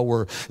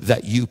power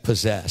that you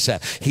possess.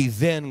 He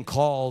then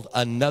called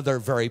another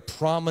very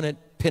prominent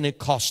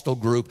Pentecostal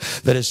group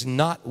that is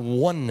not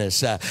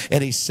oneness,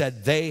 and he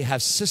said they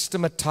have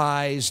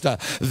systematized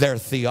their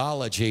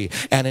theology,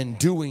 and in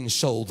doing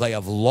so they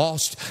have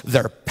lost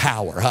their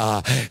power.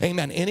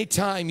 Amen.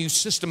 Anytime you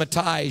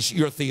systematize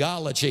your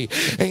theology,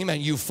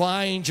 amen, you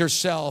find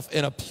yourself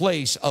in a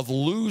place of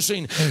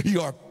losing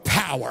your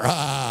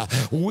power.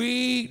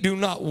 We do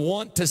not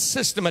want to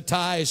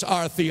systematize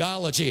our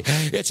theology.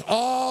 It's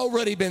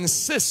already been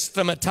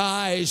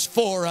systematized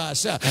for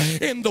us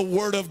in the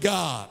Word of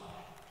God.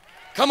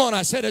 Come on,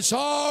 I said it's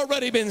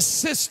already been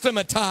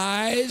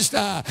systematized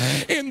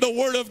in the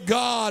Word of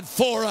God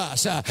for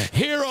us.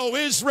 Hear, O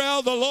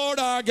Israel, the Lord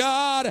our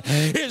God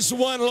is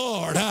one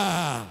Lord.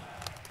 I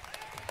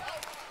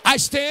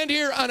stand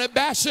here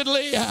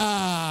unabashedly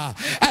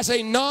as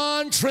a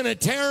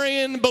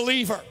non-Trinitarian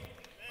believer.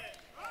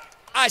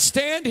 I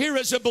stand here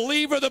as a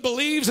believer that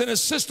believes in a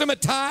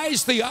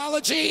systematized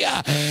theology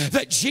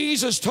that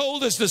Jesus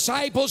told his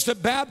disciples to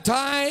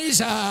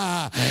baptize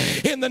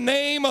in the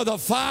name of the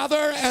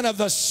Father and of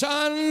the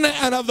Son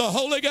and of the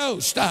Holy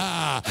Ghost.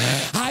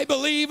 I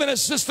believe in a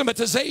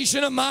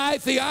systematization of my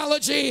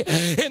theology,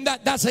 and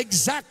that's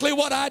exactly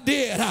what I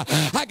did.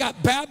 I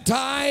got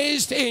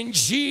baptized in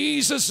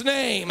Jesus'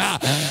 name.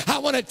 I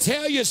want to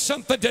tell you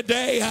something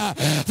today.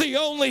 The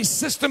only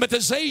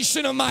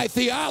systematization of my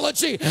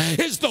theology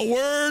is the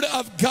Word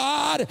of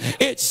God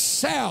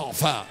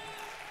itself.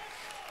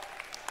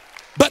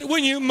 But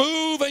when you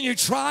move and you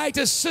try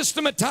to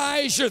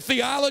systematize your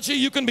theology,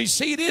 you can be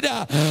seated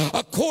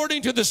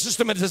according to the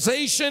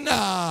systematization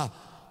of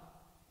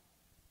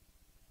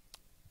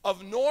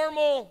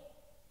normal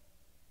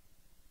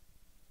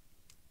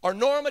or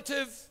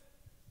normative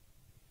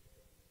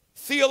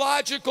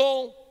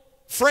theological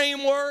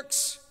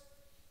frameworks.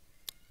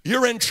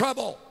 You're in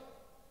trouble.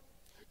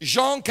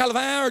 Jean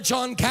Calvin or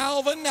John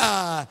Calvin,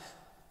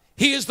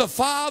 he is the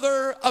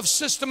father of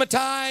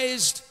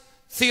systematized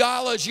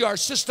theology or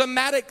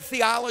systematic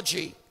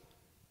theology.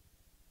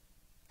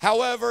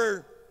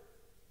 However,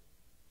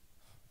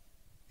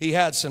 He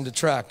had some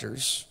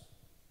detractors.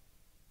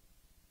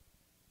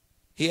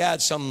 He had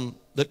some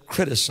that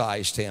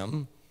criticized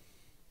him.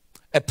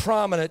 A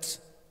prominent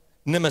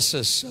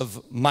nemesis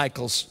of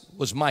Michael's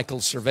was Michael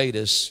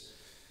Servetus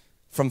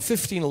from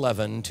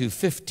 1511 to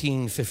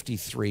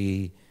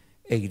 1553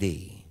 AD.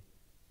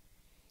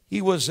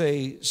 He was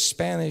a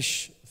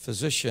Spanish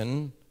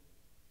physician,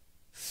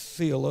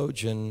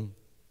 theologian,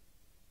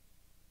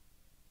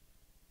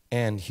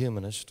 and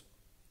humanist.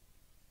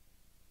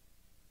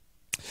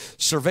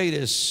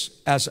 Servetus,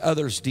 as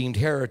others deemed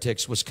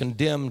heretics, was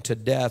condemned to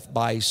death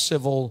by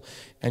civil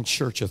and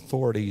church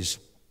authorities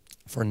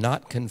for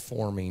not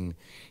conforming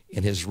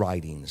in his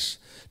writings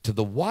to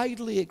the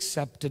widely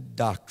accepted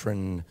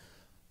doctrine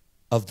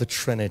of the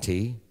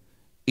Trinity,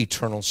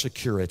 eternal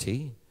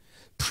security,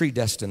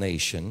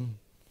 predestination,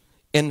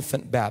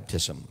 infant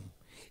baptism.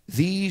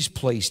 These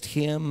placed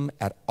him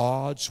at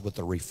odds with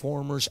the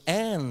Reformers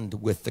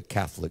and with the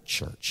Catholic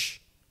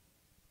Church.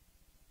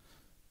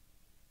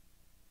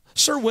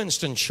 Sir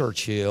Winston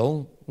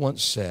Churchill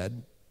once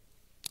said,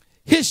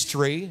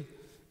 "History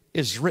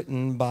is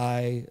written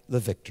by the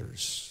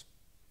victors."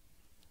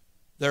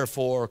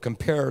 Therefore,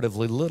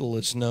 comparatively little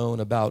is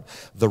known about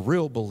the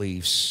real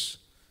beliefs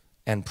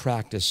and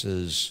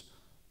practices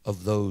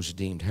of those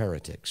deemed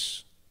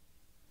heretics.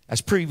 As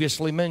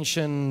previously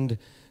mentioned,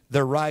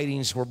 their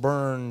writings were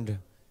burned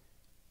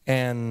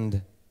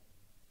and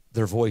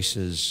their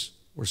voices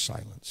were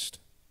silenced.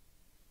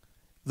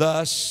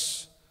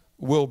 Thus,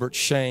 Wilbert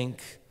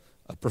Shank,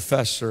 a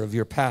professor of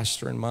your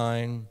pastor and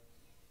mine,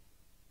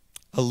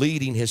 a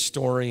leading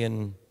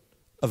historian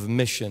of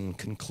mission,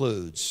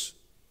 concludes,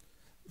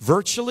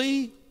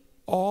 virtually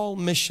all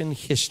mission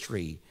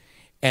history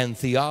and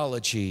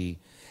theology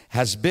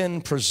has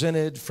been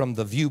presented from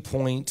the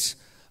viewpoint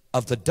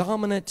of the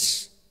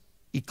dominant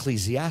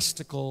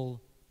ecclesiastical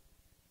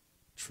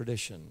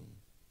tradition.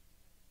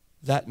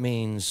 That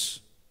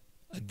means,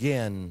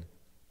 again,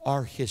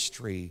 our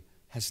history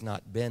has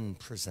not been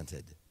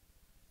presented.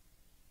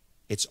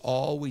 It's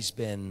always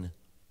been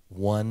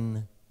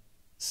one-sided.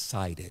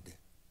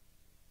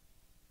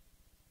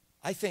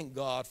 I thank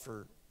God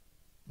for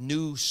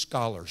new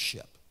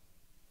scholarship.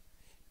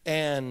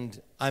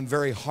 And I'm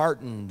very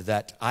heartened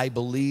that I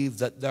believe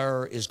that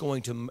there is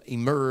going to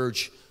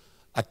emerge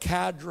a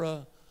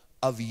cadre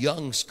of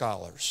young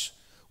scholars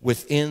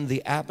within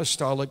the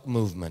apostolic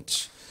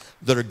movement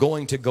that are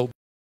going to go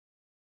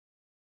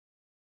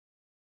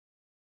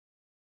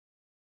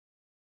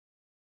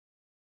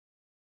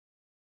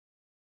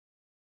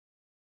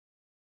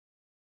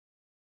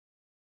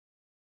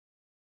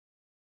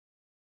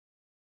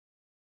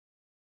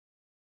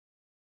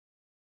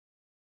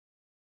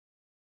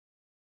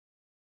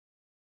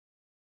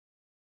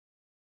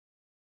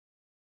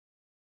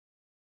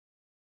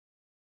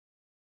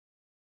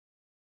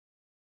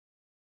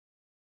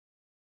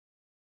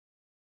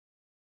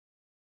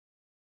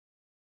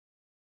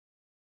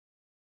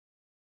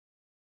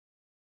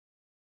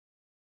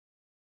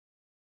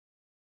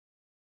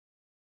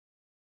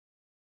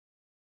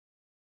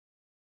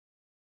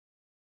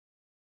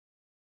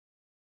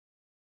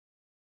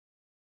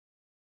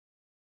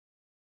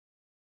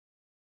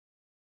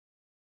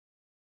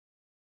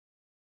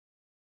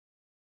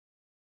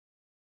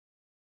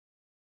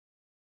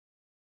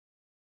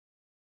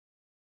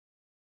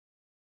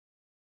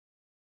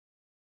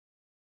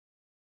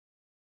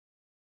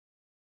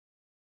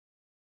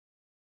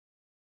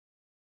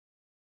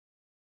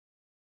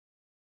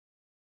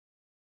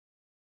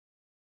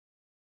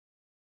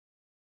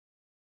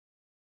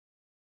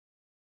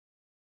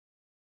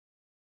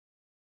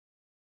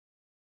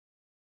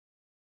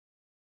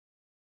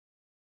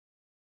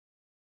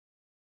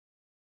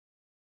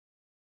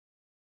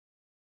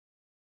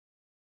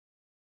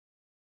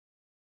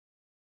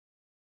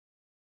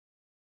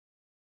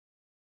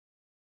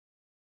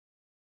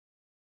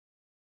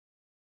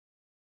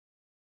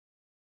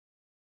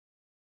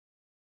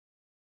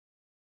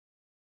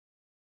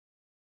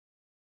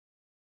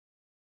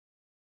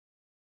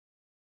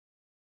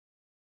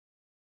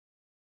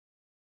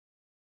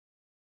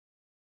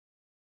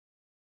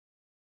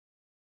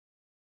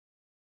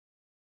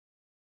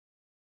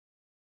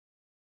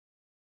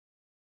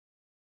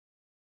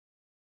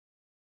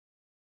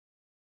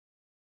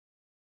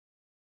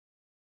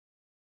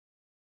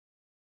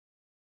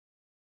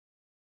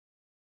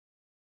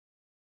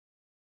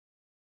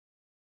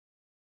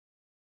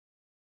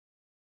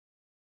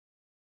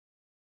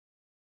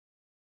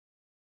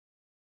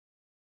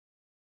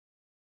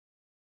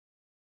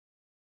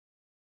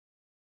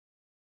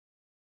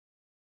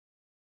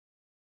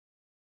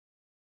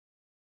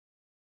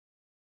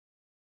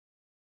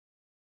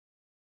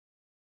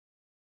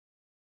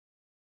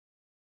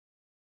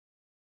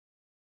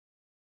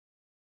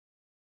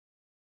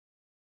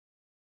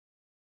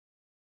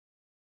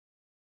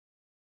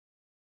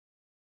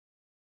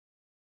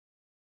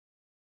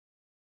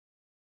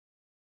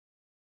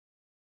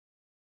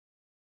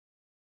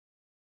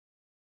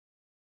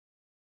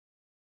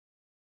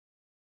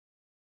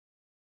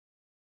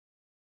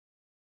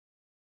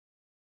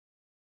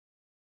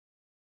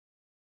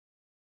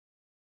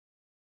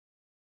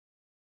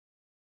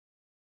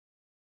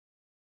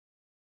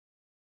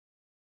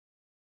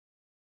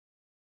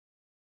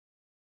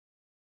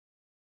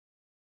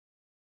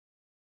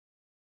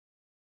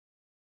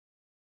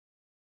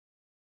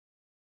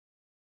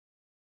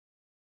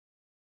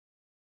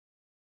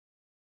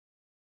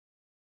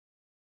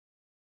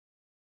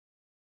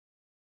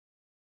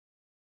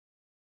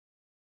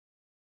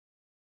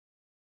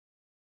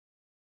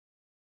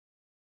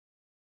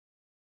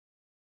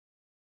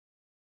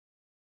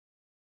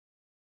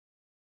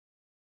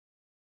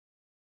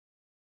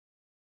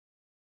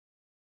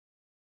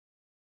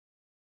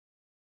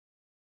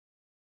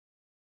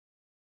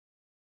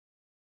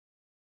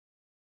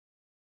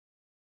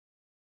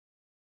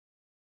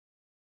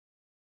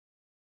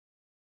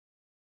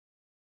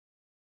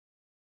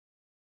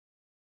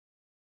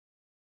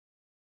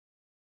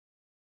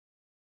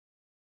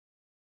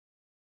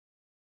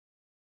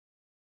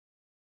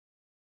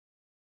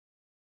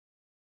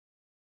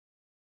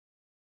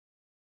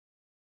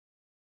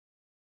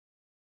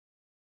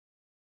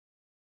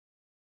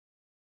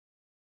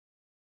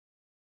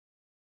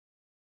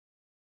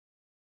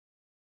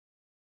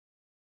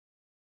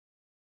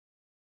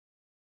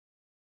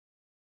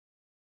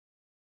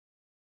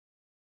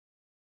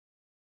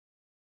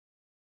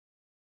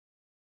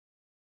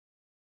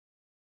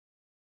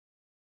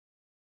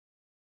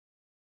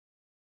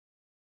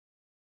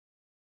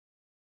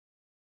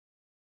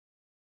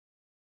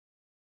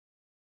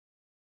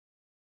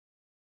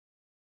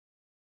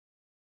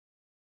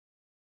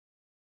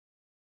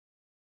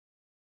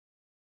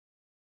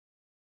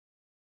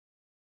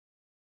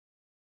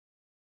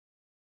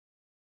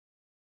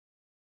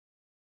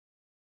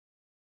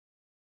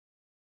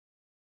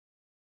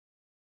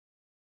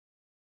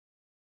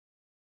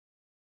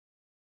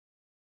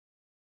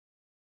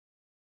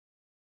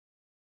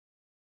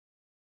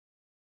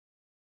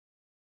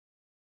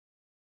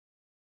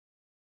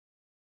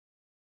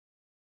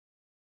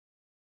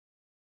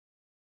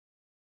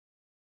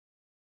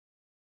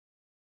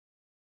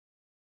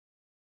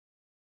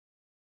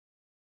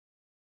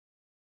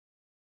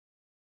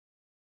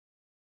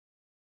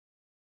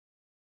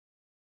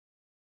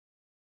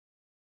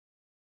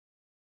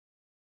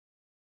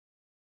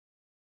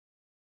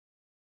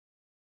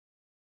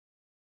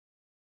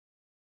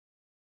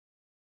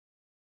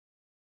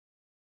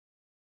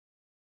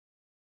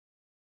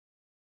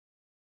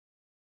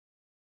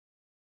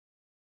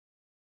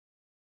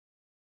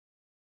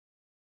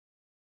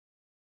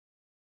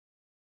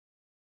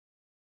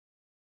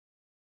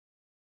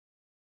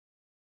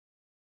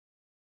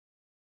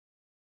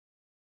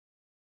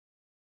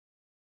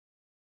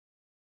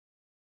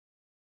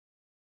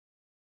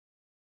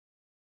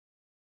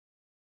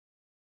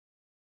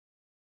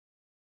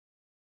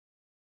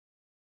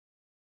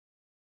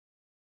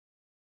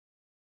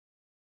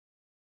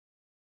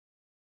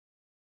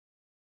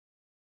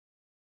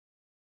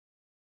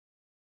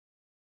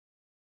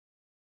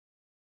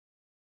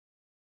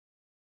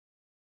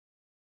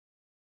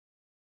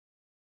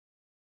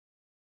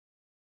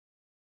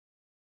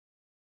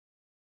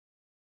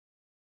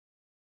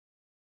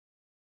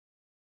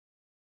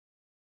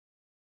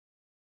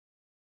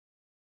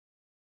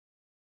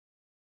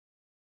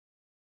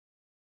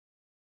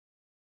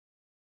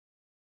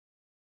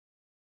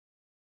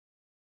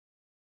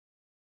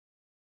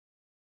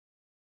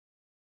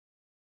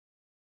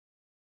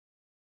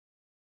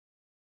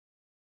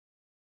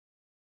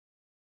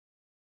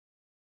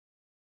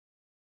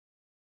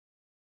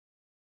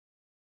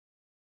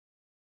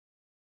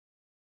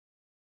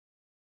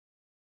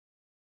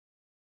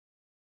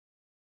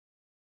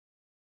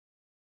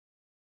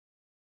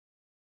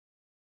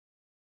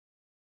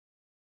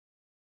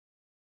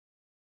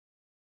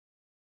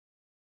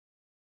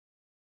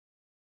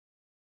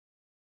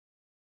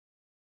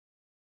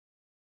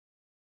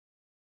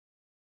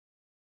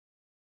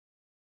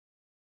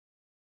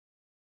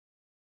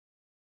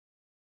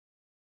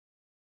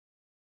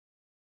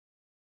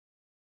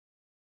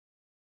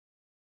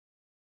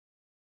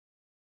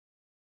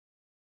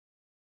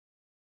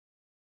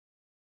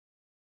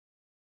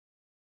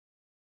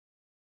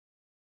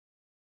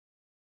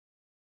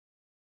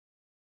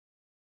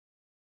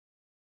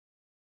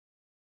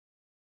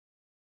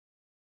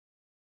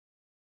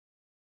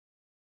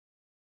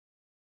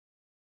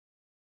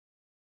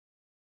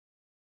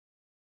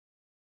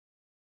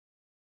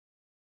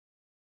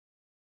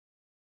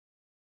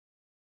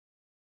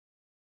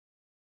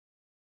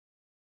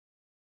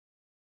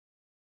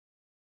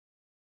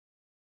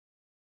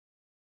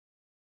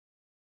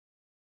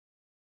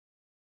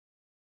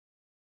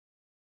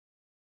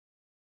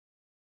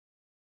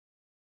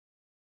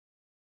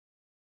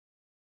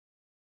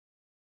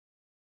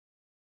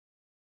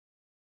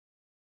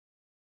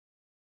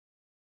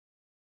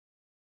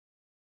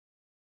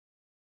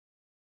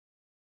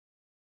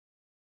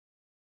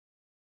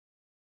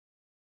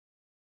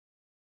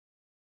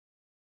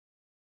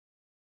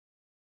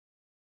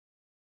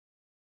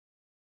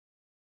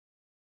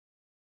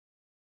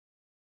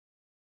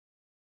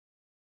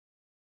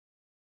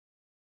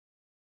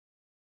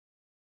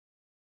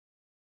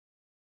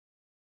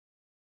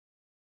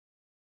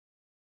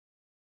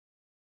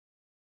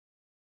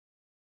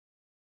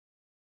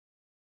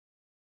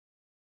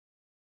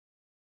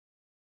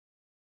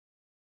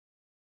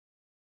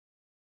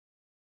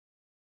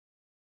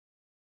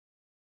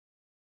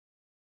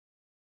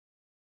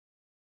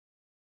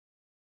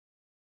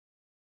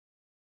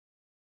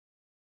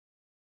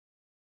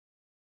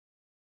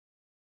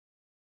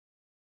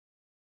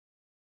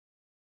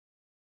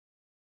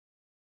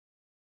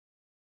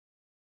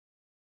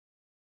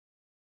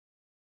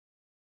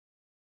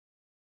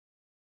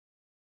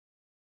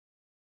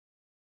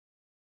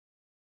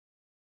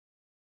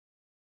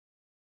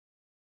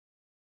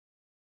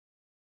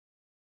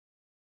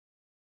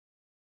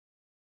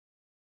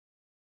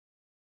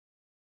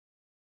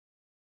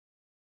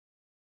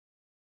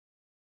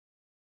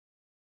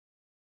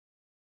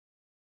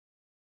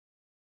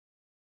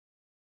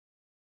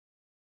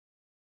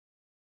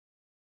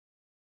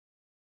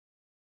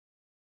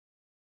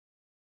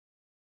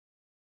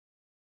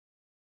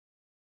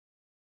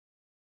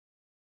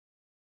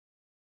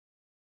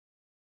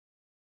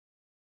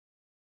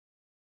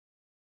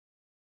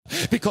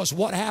because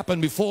what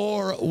happened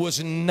before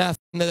was nothing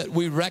that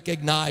we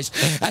recognize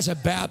as a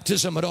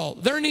baptism at all.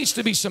 There needs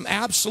to be some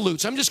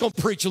absolutes. I'm just going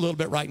to preach a little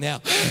bit right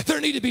now. There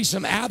need to be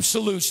some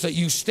absolutes that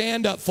you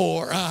stand up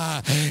for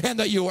and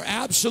that you are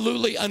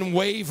absolutely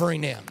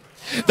unwavering in.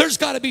 There's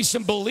got to be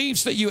some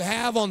beliefs that you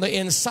have on the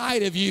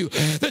inside of you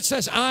that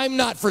says, I'm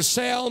not for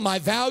sale, my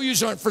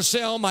values aren't for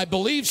sale, my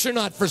beliefs are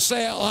not for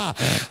sale.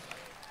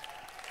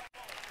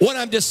 When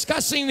I'm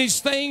discussing these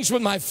things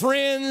with my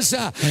friends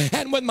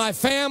and with my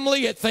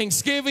family at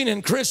Thanksgiving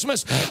and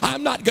Christmas,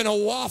 I'm not going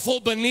to waffle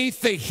beneath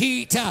the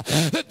heat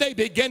that they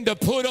begin to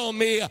put on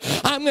me.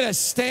 I'm going to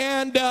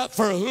stand up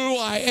for who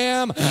I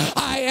am.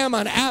 I am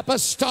an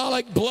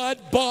apostolic,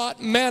 blood-bought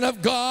man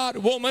of God,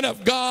 woman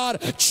of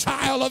God,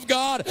 child of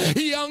God,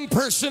 young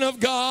person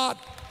of God.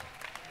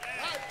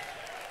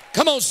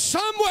 Come on,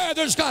 somewhere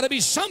there's got to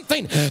be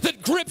something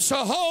that grips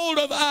a hold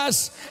of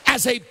us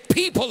as a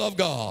people of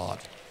God.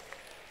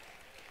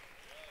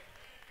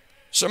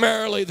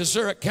 Summarily, the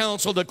Zurich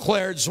Council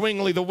declared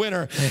Zwingli the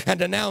winner and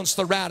denounced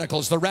the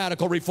radicals. The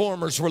radical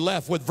reformers were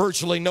left with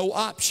virtually no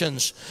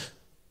options.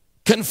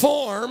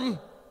 Conform,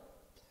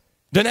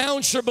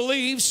 denounce your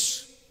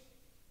beliefs,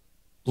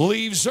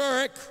 leave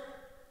Zurich,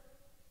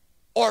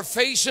 or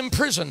face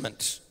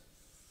imprisonment.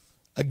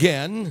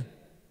 Again,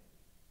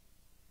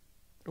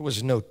 there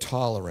was no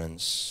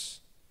tolerance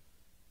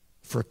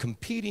for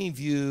competing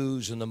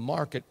views in the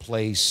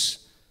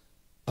marketplace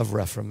of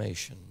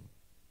Reformation.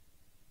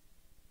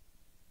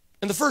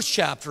 In the first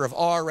chapter of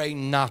R.A.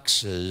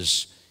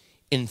 Knox's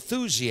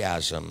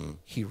Enthusiasm,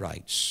 he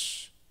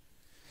writes,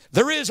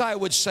 there is, I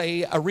would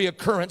say, a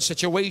reoccurrent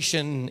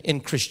situation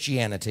in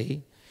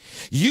Christianity,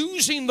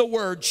 using the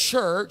word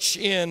church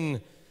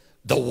in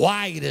the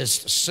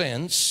widest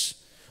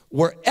sense,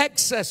 where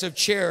excessive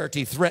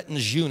charity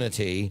threatens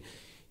unity.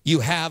 You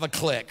have a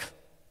clique,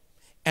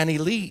 an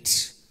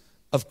elite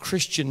of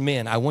Christian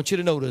men. I want you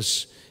to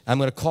notice, I'm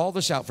going to call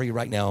this out for you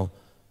right now,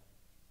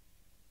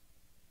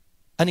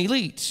 an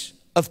elite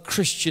of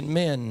Christian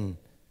men,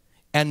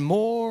 and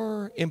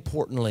more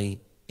importantly,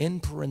 in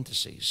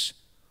parentheses,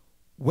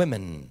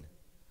 women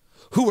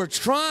who are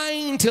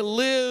trying to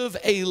live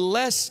a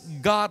less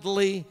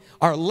godly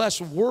or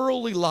less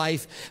worldly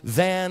life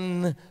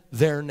than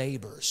their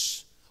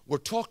neighbors. We're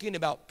talking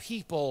about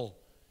people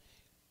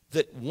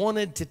that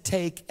wanted to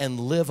take and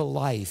live a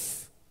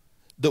life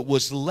that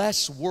was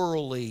less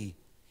worldly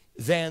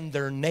than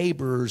their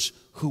neighbors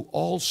who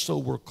also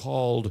were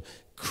called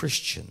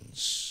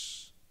Christians.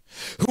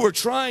 Who are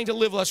trying to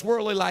live less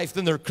worldly life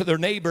than their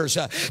neighbors,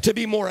 to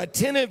be more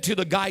attentive to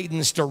the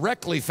guidance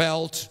directly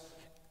felt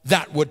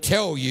that would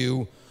tell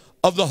you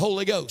of the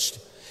Holy Ghost.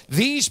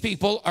 These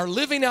people are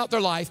living out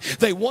their life.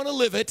 They want to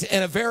live it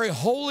in a very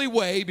holy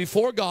way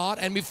before God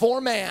and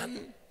before man.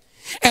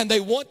 And they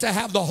want to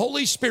have the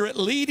Holy Spirit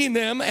leading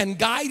them and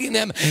guiding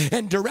them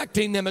and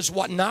directing them, is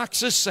what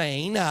Knox is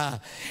saying. And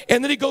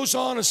then he goes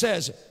on and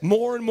says,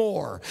 more and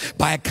more,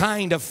 by a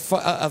kind of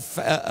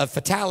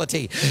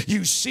fatality,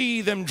 you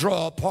see them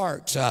draw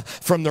apart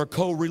from their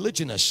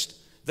co-religionists.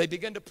 They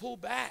begin to pull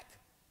back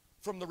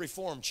from the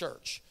Reformed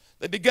church.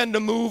 They begin to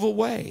move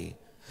away.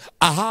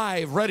 A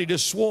hive ready to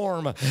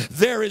swarm.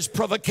 There is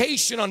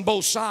provocation on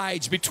both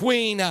sides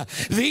between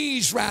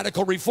these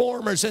radical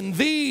reformers and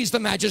these, the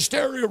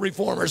magisterial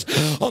reformers.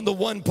 On the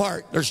one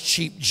part, there's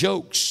cheap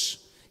jokes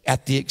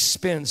at the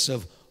expense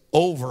of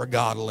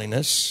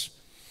over-godliness,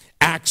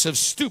 acts of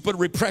stupid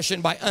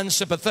repression by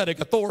unsympathetic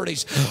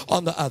authorities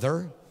on the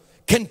other,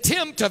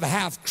 contempt of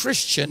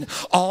half-Christian,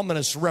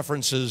 ominous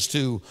references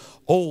to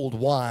old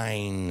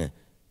wine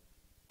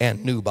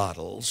and new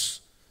bottles,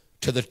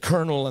 to the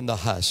kernel and the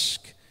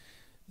husk.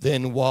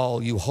 Then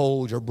while you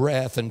hold your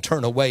breath and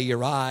turn away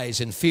your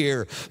eyes in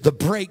fear, the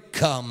break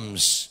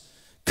comes.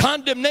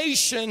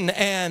 Condemnation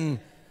and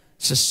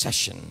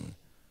secession.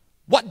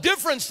 What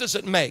difference does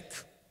it make?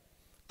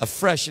 A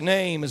fresh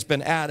name has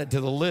been added to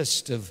the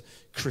list of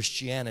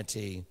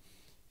Christianity.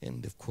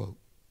 End of quote.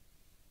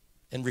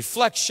 In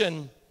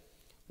reflection,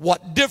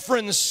 what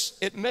difference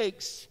it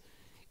makes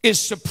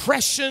is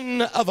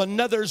suppression of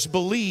another's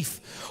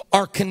belief,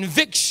 or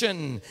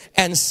conviction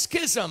and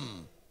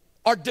schism,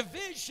 or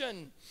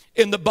division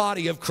in the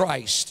body of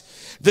Christ.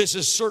 This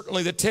is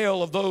certainly the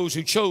tale of those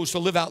who chose to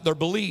live out their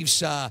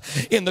beliefs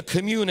in the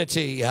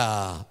community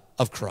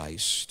of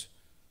Christ.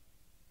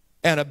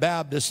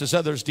 Anabaptists, as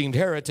others deemed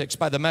heretics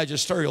by the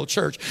magisterial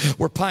church,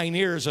 were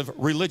pioneers of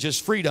religious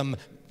freedom.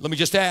 Let me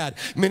just add,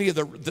 many of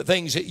the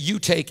things that you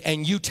take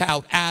and you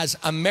tout as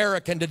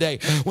American today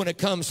when it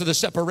comes to the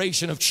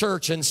separation of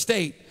church and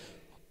state,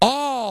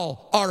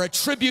 all are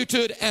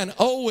attributed and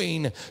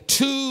owing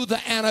to the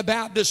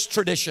Anabaptist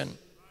tradition.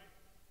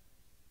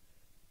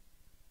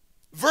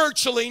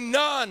 Virtually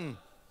none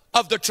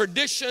of the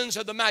traditions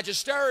of the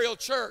magisterial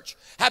church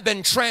have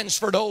been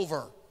transferred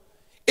over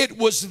It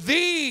was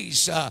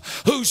these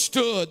who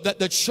stood that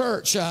the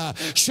church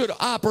should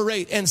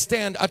operate and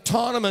stand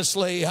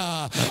autonomously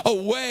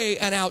away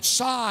and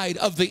outside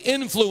of the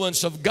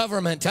influence of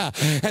government.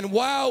 And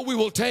while we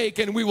will take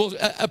and we will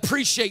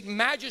appreciate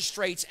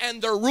magistrates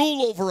and their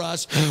rule over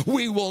us,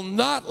 we will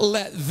not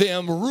let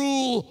them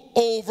rule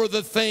over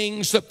the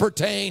things that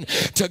pertain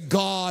to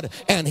God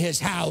and His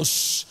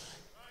house.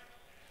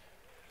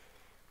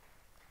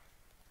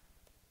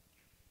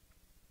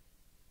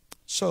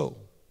 So,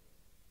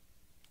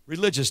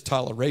 religious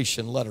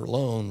toleration, let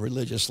alone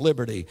religious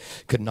liberty,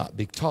 could not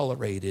be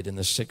tolerated in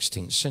the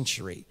 16th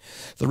century.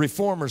 The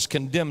reformers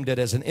condemned it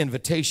as an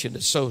invitation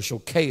to social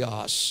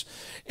chaos,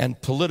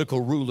 and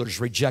political rulers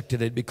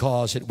rejected it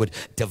because it would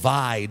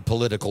divide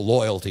political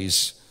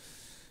loyalties.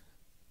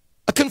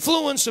 A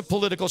confluence of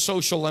political,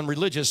 social, and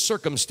religious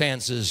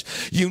circumstances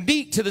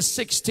unique to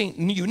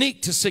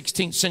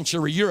 16th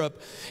century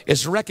Europe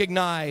is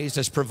recognized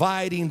as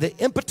providing the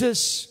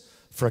impetus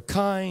for a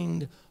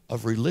kind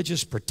of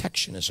religious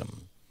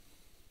protectionism.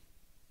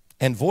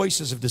 And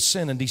voices of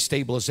dissent and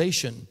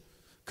destabilization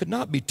could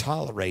not be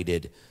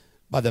tolerated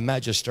by the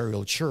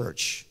magisterial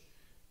church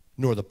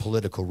nor the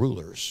political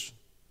rulers.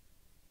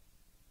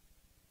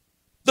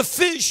 The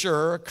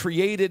fissure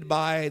created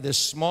by this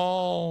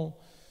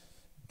small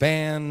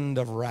band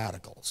of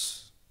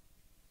radicals,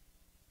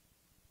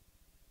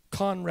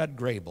 Conrad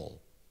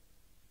Grebel,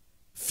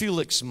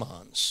 Felix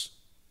Manz,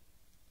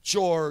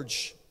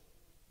 George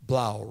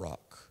Blaurock,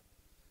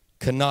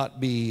 cannot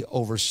be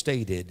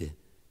overstated.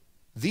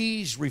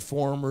 These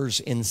reformers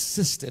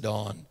insisted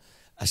on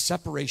a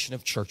separation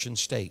of church and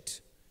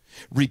state,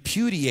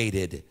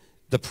 repudiated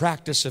the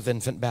practice of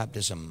infant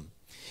baptism,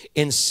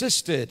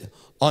 insisted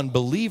on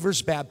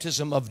believers'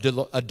 baptism of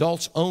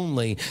adults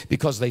only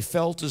because they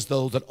felt as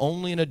though that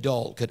only an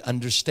adult could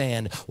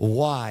understand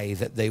why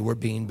that they were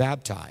being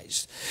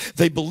baptized.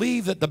 They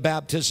believed that the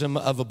baptism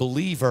of a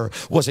believer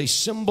was a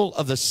symbol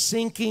of the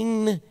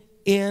sinking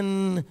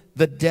in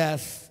the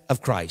death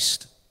of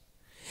Christ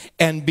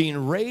and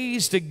being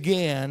raised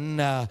again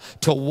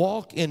to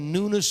walk in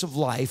newness of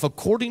life,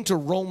 according to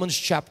Romans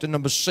chapter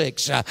number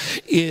 6,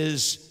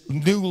 is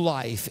new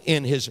life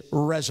in His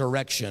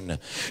resurrection.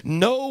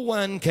 No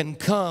one can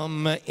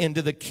come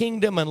into the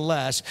kingdom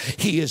unless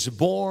he is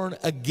born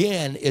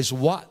again, is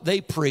what they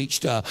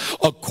preached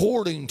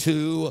according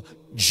to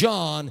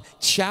John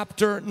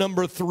chapter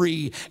number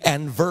 3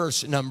 and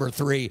verse number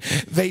 3.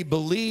 They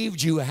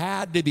believed you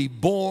had to be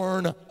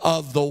born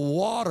of the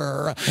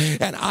water,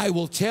 and I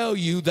will tell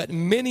you that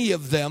many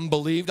of them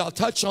believed, I'll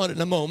touch on it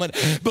in a moment,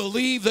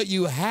 believed that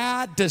you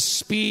had to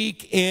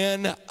speak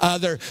in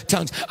other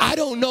tongues. I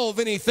don't know of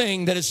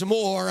anything that is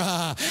more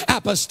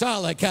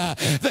apostolic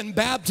than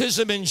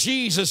baptism in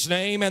Jesus'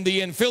 name and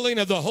the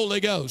infilling of the Holy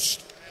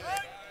Ghost.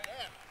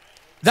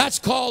 That's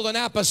called an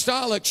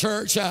apostolic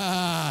church,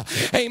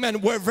 amen,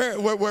 where very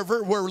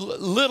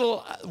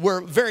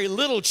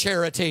little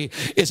charity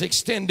is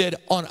extended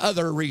on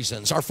other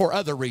reasons or for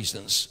other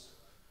reasons.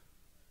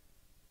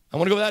 I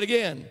want to go with that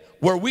again.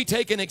 Where we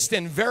take and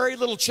extend very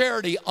little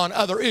charity on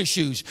other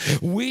issues.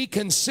 We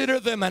consider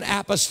them an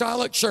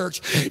apostolic church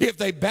if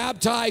they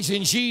baptize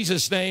in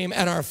Jesus' name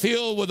and are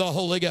filled with the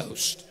Holy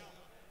Ghost.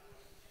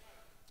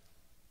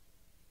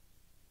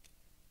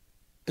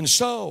 And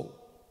so,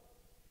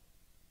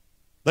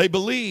 they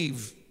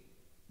believe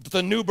that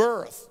the new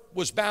birth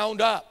was bound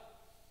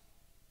up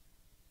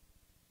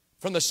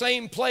from the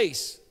same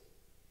place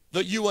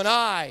that you and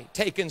I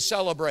take and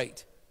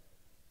celebrate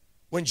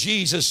when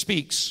Jesus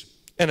speaks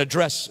and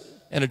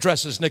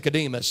addresses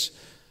Nicodemus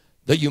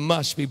that you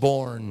must be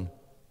born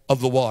of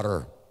the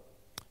water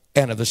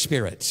and of the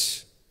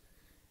Spirit.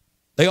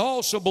 They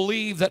also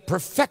believe that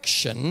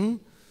perfection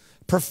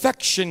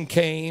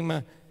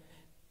came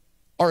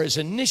or is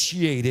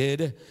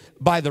initiated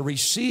by the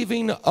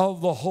receiving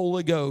of the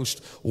Holy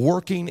Ghost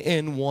working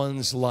in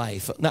one's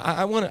life. Now,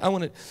 I want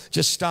to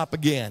just stop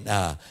again.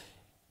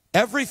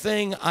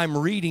 Everything I'm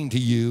reading to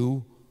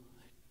you,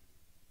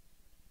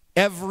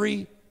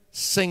 every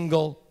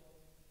single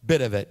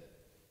bit of it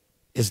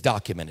is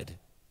documented.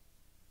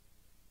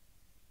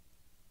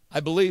 I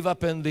believe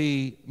up in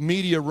the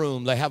media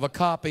room, they have a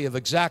copy of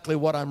exactly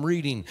what I'm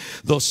reading.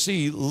 They'll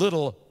see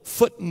little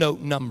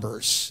footnote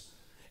numbers.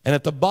 And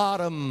at the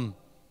bottom,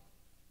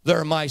 there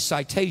are my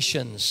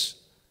citations.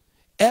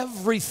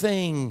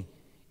 Everything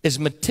is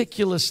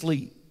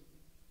meticulously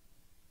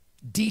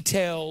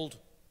detailed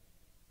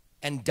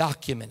and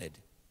documented.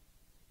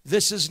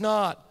 This is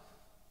not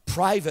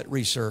private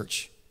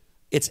research.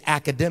 It's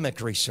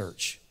academic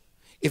research.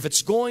 If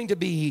it's going to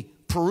be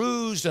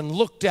perused and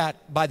looked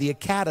at by the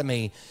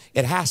academy,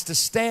 it has to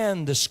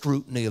stand the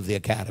scrutiny of the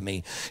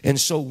academy. And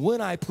so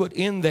when I put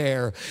in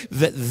there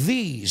that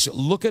these,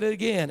 look at it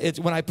again,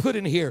 when I put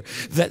in here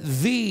that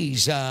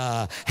these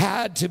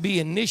had to be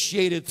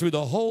initiated through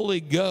the Holy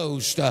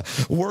Ghost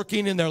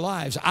working in their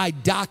lives, I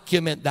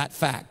document that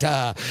fact.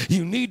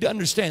 You need to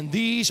understand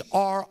these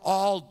are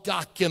all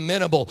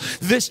documentable.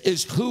 This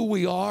is who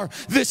we are.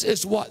 This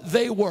is what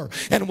they were.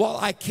 And while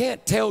I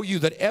can't tell you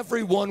that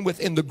everyone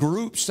within the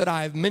groups that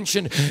I've mentioned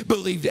denomination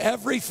believed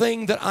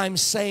everything that I'm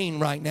saying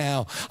right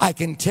now, I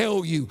can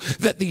tell you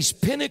that these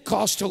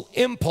Pentecostal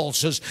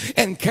impulses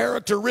and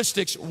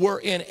characteristics were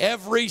in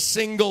every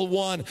single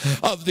one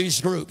of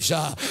these groups.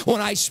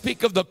 When I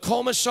speak of the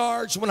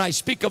Commissars, when I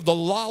speak of the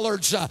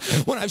Allards,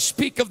 when I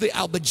speak of the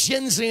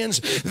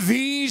Albigensians,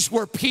 these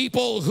were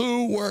people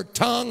who were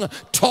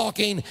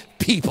tongue-talking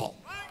people.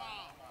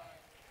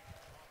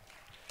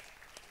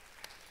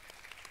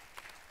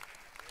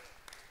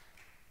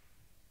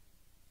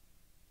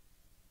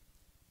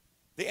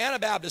 The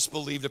Anabaptists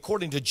believed,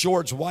 according to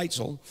George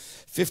Weitzel,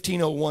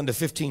 1501 to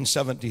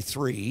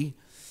 1573,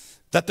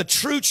 that the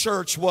true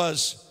church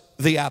was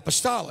the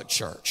apostolic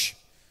church.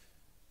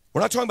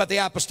 We're not talking about the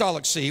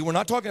apostolic see. We're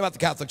not talking about the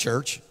Catholic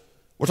Church.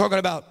 We're talking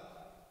about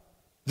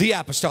the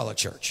apostolic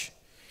church.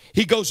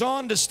 He goes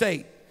on to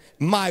state,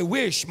 my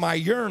wish, my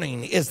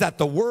yearning is that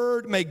the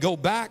word may go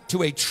back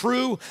to a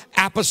true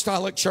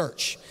apostolic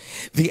church.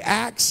 The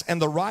acts and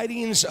the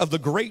writings of the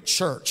great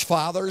church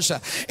fathers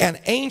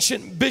and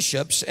ancient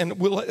bishops, and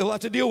we'll have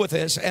to deal with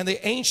this, and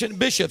the ancient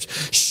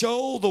bishops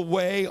show the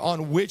way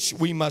on which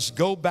we must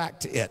go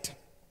back to it.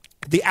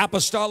 The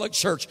apostolic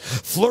church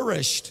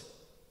flourished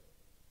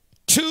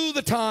to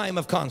the time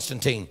of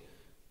Constantine.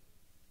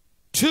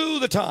 To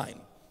the time.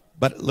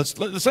 But let's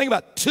think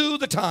about to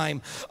the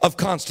time of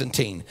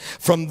Constantine.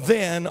 From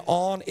then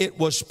on, it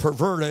was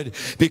perverted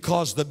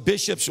because the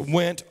bishops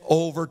went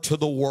over to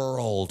the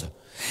world.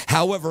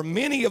 However,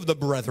 many of the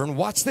brethren,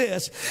 watch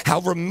this,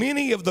 however,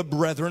 many of the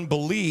brethren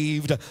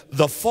believed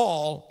the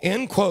fall,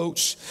 in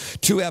quotes,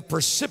 to have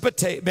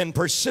been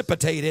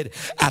precipitated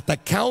at the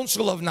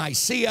Council of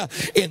Nicaea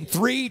in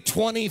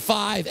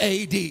 325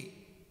 AD.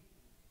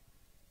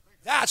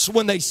 That's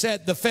when they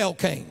said the fall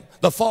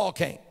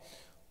came.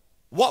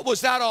 What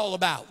was that all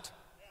about?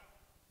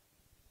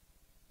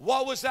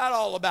 What was that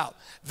all about?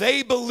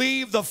 They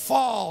believed the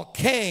fall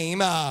came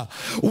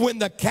when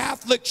the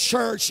Catholic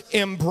Church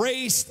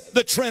embraced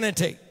the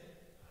Trinity.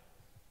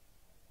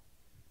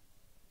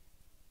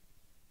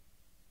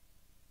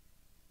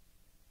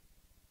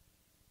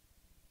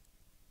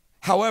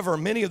 However,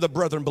 many of the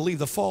brethren believe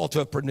the fall to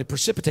have been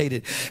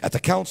precipitated at the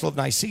Council of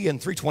Nicaea in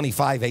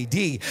 325 AD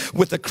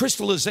with the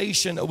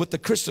crystallization of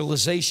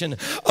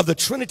the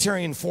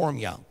Trinitarian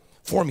formula.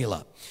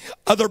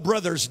 Other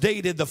brothers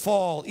dated the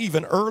fall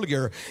even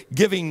earlier,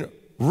 giving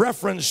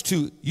reference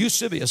to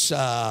Eusebius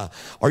and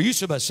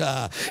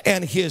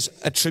his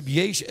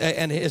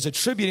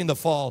attributing the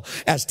fall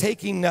as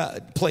taking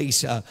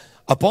place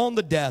upon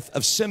the death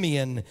of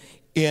Simeon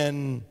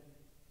in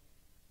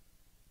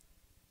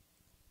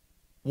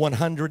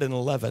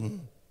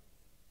 111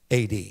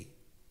 AD.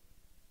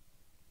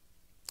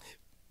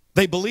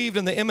 They believed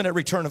in the imminent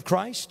return of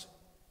Christ.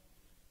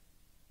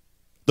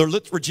 Their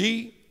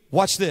liturgy,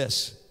 watch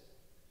this,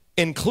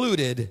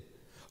 included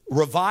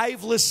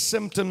revivalist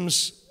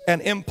symptoms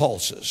and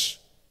impulses.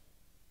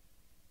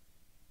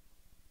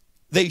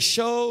 They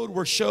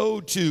were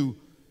showed to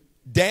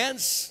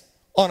dance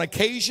on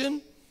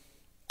occasion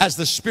as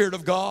the Spirit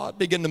of God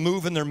began to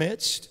move in their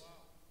midst.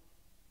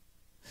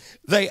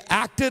 They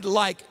acted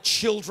like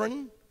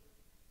children.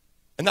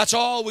 And that's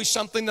always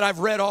something that I've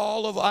read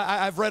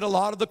I've read a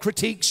lot of the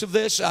critiques of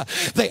this.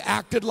 They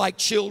acted like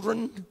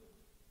children.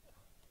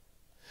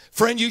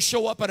 Friend, you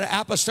show up at an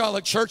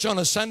apostolic church on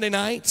a Sunday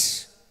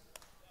night.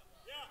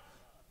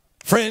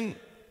 Friend,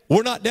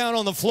 we're not down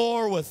on the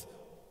floor with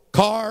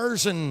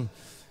cars and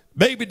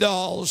baby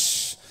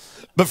dolls.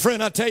 But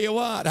friend, I tell you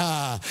what,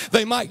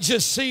 they might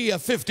just see a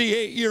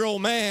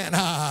 58-year-old man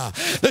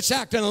that's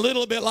acting a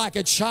little bit like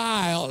a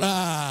child.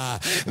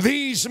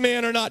 These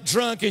men are not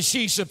drunk as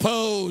she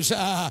supposed.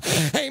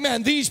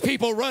 Amen. These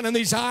people running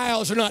these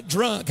aisles are not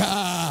drunk.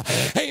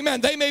 Amen.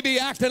 They may be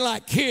acting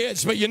like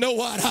kids, but you know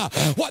what?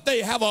 What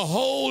they have a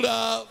hold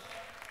of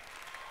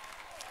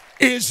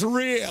is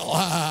real.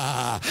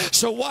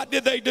 So what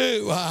did they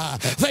do?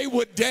 They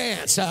would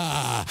dance.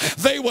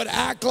 They would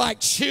act like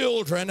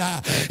children.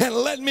 And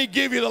let me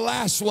give you the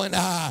last one.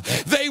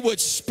 They would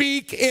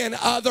speak in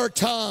other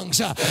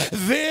tongues.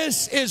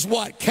 This is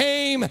what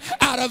came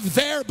out of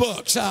their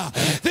books.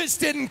 This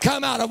didn't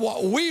come out of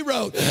what we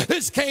wrote.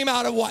 This came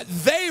out of what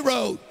they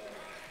wrote.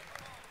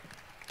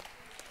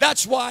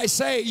 That's why I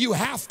say you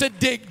have to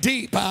dig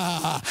deep.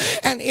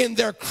 And in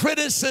their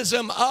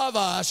criticism of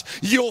us,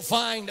 you'll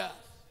find us.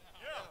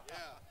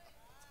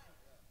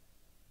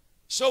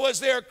 So as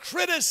they're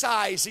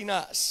criticizing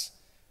us,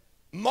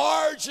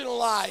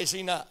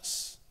 marginalizing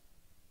us,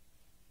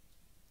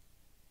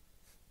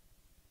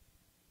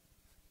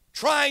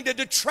 trying to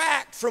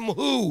detract from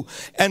who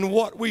and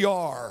what we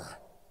are,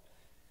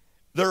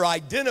 they're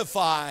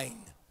identifying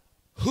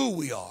who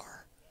we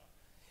are.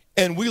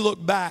 And we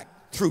look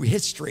back through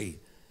history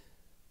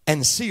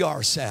and see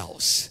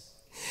ourselves.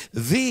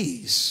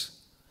 These,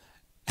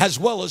 as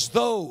well as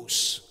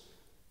those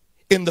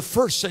in the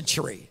first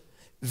century,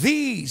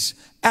 these,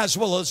 as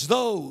well as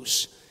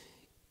those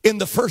in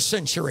the first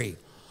century,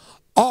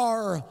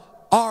 are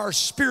our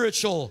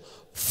spiritual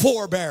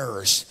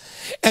forebears,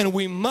 and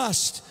we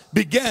must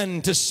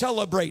begin to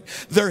celebrate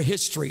their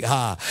history.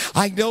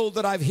 I know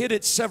that I've hit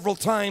it several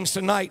times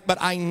tonight, but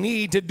I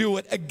need to do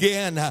it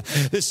again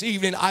this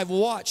evening. I've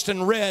watched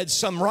and read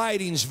some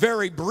writings,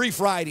 very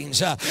brief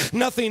writings,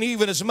 nothing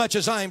even as much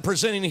as I'm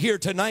presenting here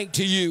tonight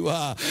to you,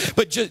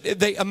 but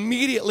they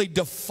immediately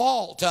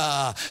default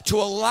to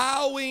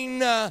allowing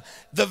the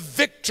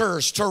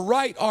victors to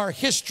write our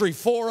history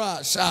for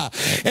us,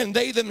 and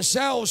they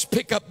themselves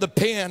pick up the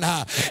pen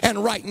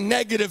and write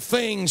negative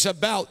things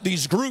about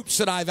these groups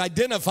that I've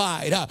identified,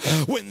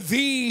 when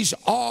these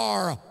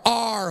are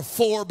our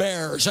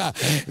forebears.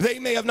 They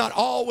may have not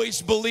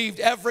always believed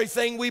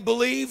everything we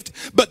believed,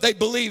 but they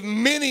believed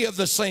many of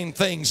the same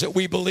things that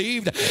we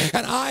believed,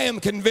 and I am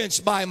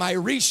convinced by my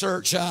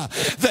research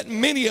that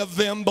many of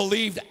them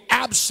believed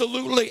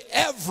absolutely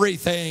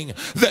everything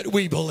that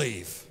we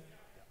believe.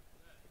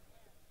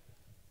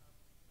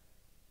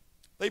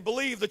 They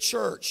believed the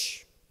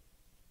church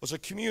was a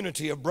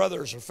community of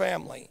brothers or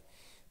family.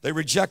 They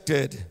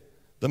rejected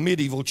the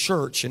medieval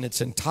church in its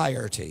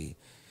entirety.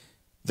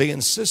 They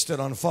insisted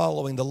on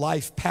following the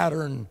life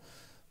pattern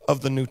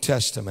of the New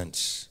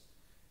Testament,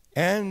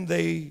 and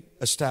they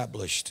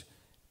established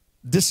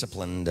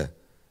disciplined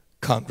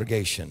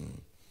congregation.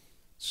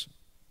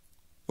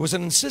 It was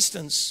an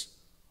insistence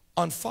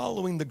on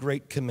following the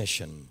Great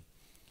Commission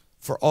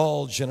for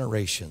all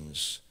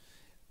generations.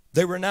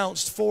 They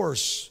renounced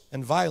force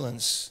and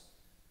violence,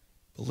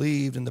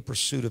 believed in the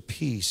pursuit of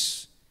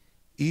peace,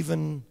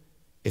 even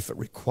if it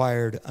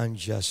required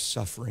unjust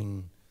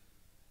suffering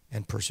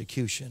and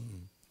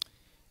persecution.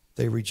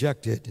 They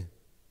rejected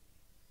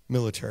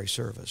military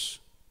service.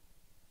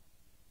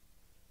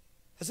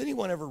 Has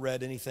anyone ever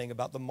read anything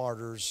about the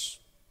martyrs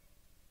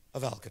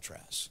of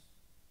Alcatraz?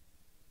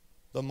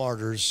 The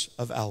martyrs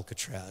of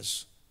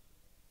Alcatraz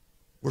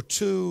were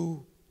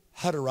two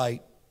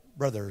Hutterite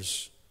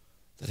brothers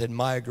that had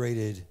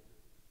migrated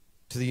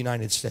to the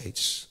United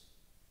States.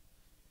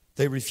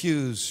 They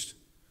refused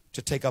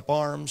to take up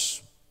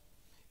arms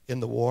in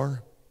the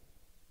war.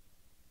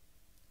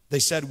 They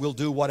said, we'll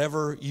do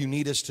whatever you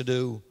need us to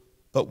do,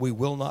 but we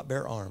will not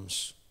bear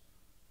arms.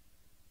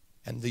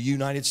 And the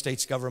United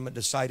States government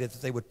decided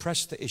that they would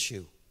press the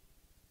issue.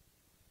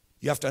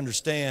 You have to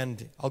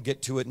understand, I'll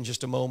get to it in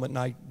just a moment, and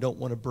I don't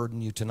want to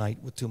burden you tonight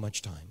with too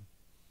much time.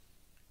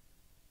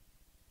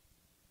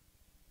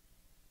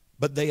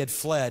 But they had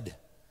fled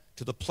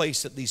to the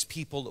place that these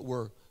people that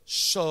were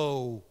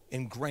so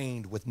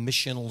ingrained with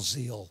missional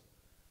zeal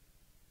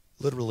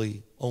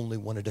literally only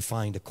wanted to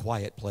find a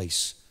quiet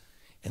place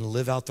and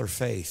live out their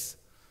faith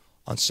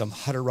on some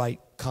Hutterite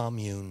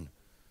commune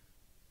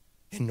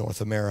in North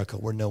America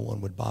where no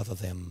one would bother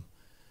them.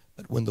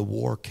 But when the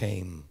war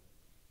came,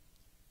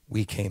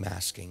 we came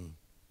asking.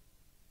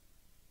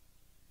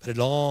 But it had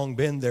long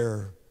been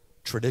their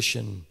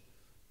tradition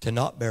to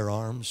not bear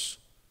arms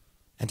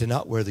and to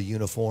not wear the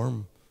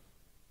uniform,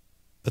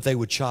 but they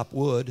would chop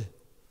wood,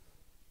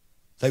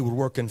 they would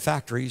work in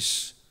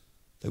factories,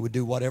 they would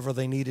do whatever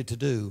they needed to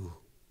do.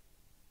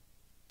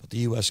 But the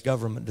U.S.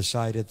 government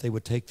decided they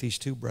would take these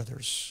two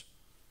brothers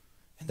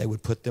and they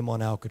would put them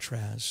on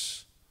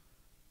Alcatraz.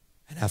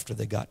 And after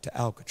they got to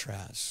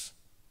Alcatraz,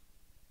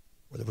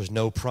 where there was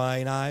no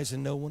prying eyes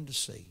and no one to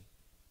see,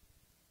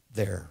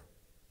 there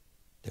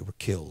they were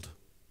killed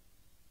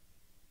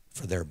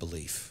for their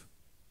belief.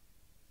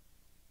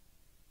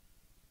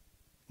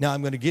 Now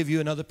I'm going to give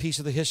you another piece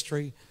of the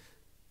history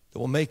that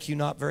will make you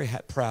not very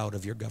proud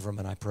of your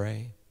government, I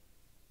pray.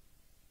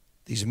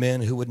 These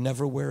men who would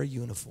never wear a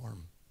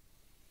uniform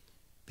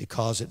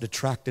because it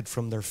detracted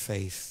from their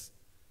faith.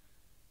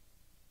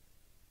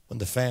 When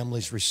the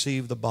families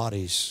received the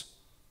bodies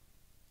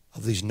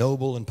of these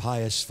noble and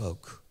pious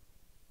folk,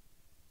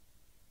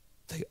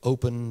 they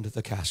opened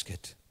the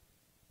casket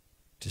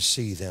to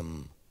see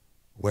them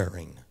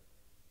wearing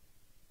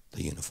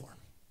the uniform.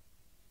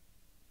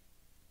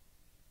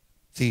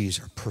 These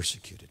are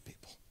persecuted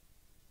people.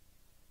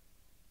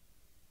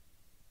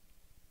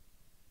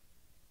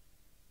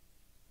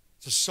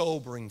 It's a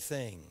sobering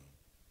thing,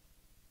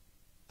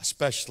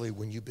 especially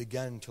when you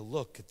begin to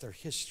look at their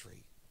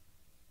history.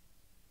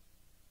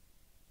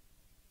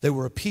 They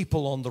were a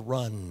people on the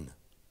run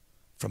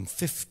from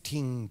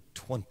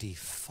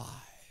 1525.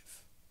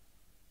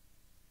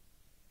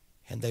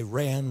 And they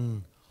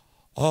ran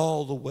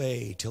all the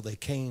way till they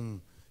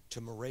came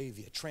to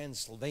Moravia,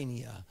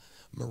 Transylvania,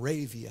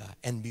 Moravia,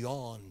 and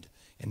beyond,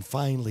 and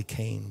finally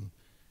came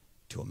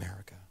to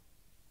America.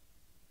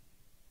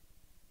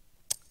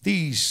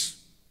 These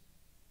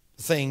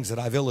things that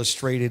I've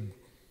illustrated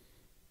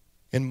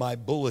in my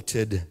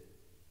bulleted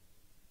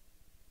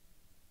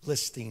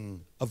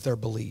listing of their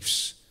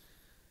beliefs,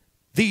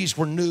 These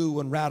were new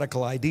and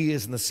radical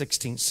ideas in the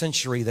 16th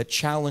century that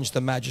challenged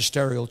the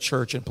magisterial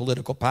church and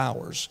political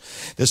powers.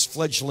 This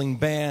fledgling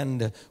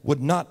band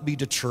would not be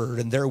deterred,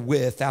 and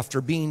therewith,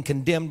 after being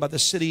condemned by the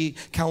city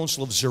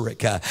council of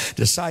Zurich,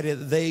 decided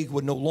that they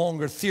would no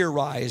longer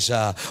theorize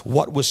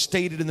what was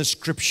stated in the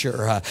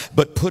scripture,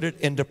 but put it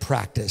into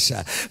practice.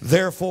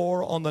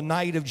 Therefore, on the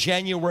night of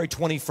January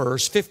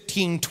 21st,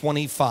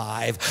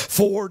 1525,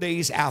 4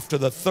 days after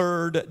the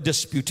third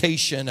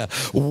disputation,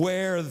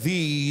 where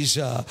these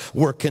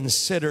were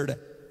considered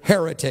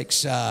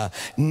heretics,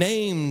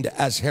 named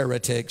as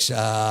heretics,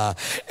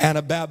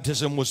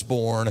 Anabaptism was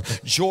born.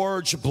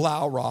 George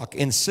Blaurock,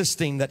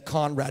 insisting that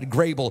Conrad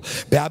Grebel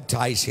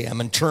baptize him,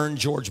 in turn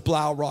George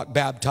Blaurock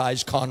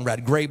baptized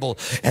Conrad Grebel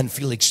and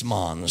Felix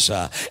Mons.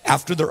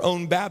 After their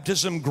own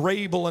baptism,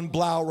 Grebel and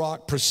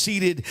Blaurock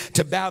proceeded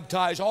to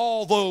baptize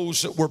all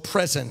those that were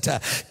present.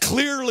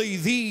 Clearly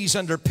these,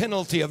 under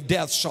penalty of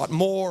death, sought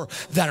more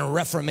than a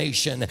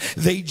reformation.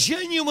 They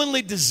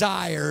genuinely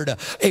desired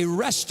a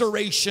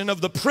restoration of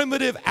the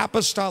primitive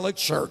apostolic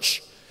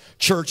church.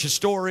 Church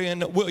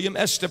historian William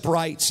Estep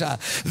writes,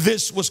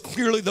 this was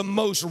clearly the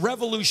most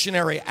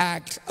revolutionary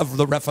act of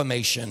the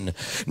Reformation.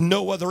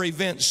 No other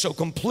event so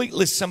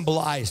completely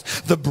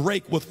symbolized the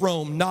break with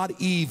Rome, not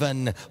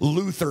even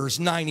Luther's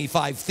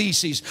 95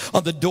 Theses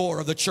on the door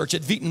of the church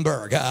at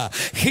Wittenberg.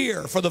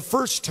 Here, for the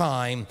first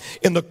time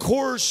in the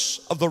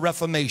course of the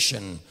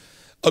Reformation,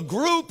 a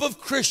group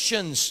of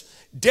Christians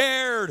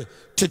dared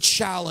to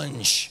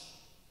challenge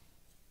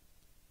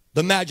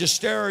the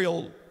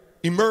magisterial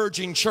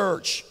emerging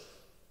church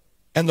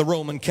and the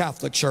Roman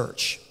Catholic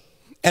Church,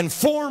 and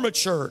form a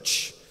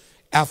church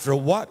after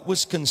what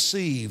was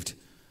conceived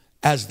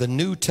as the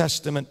New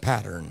Testament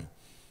pattern.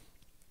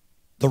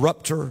 The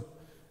rupture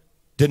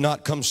did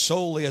not come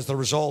solely as the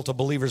result of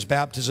believers'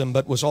 baptism,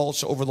 but was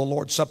also over the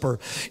Lord's Supper,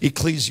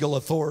 ecclesial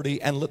authority,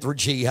 and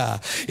liturgy.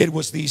 It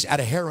was these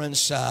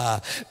adherents'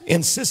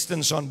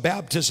 insistence on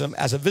baptism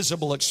as a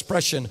visible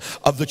expression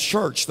of the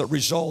church that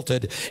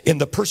resulted in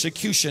the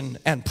persecution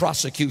and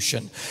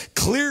prosecution.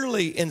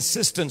 Clearly,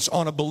 insistence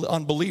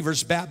on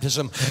believers'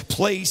 baptism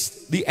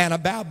placed the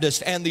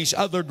Anabaptists and these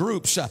other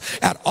groups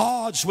at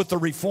odds with the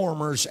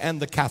Reformers and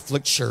the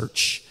Catholic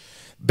Church.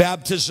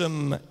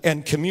 Baptism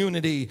and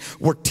community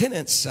were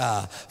tenets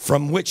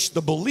from which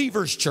the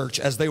believers' church,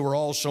 as they were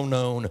also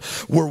known,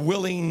 were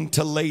willing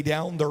to lay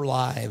down their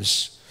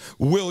lives.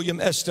 William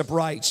Estep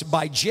writes,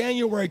 by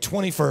January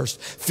 21st,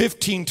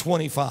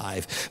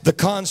 1525, the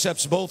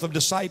concepts both of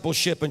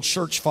discipleship and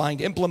church find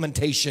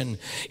implementation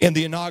in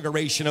the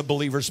inauguration of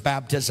believers'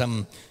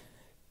 baptism.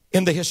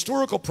 In the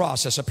historical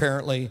process,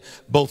 apparently,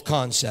 both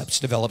concepts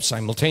developed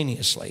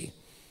simultaneously.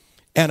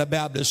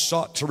 Anabaptists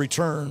sought to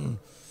return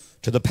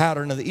to the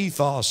pattern of the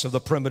ethos of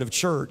the primitive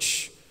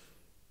church.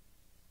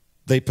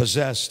 They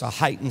possessed a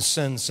heightened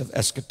sense of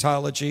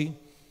eschatology.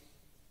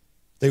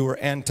 They were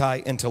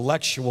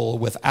anti-intellectual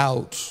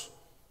without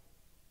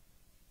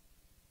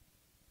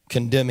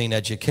condemning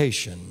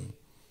education.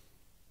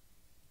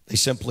 They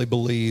simply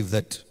believed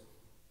that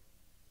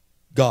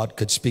God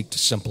could speak to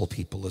simple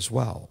people as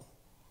well.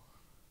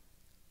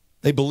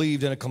 They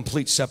believed in a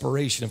complete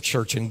separation of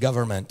church and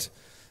government.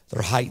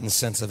 Their heightened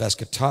sense of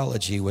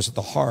eschatology was at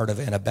the heart of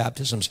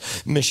Anabaptism's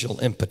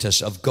missional impetus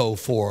of go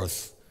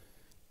forth,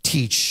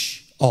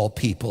 teach all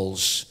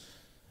peoples,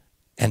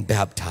 and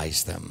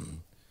baptize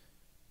them.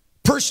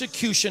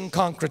 Persecution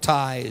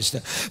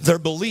concretized their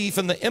belief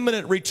in the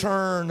imminent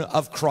return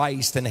of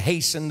Christ and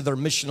hastened their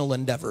missional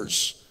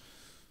endeavors.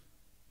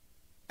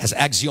 As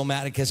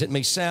axiomatic as it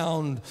may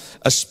sound,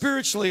 a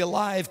spiritually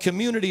alive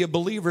community of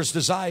believers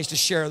desires to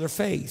share their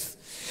faith.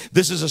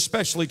 This is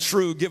especially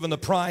true given the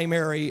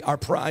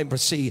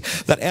primacy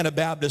that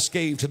Anabaptists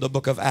gave to the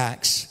book of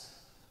Acts.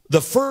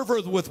 The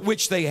fervor with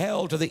which they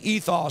held to the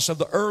ethos of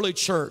the early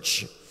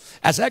church,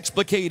 as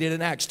explicated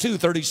in Acts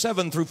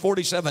 2:37 through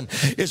 47,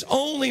 is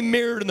only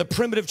mirrored in the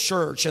primitive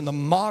church and the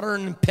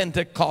modern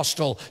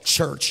Pentecostal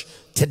church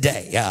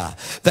today.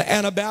 The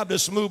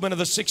Anabaptist movement of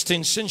the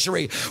 16th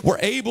century were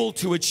able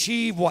to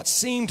achieve what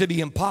seemed to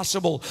be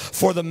impossible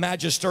for the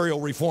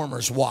magisterial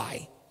reformers.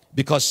 Why?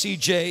 Because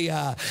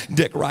C.J.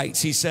 Dick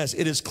writes, he says,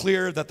 it is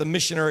clear that the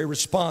missionary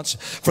response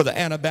for the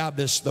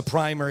Anabaptists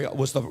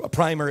was the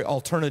primary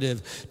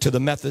alternative to the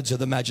methods of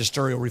the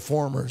magisterial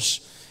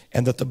reformers,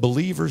 and that the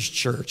believers'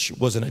 church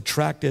was an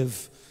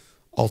attractive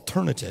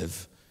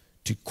alternative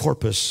to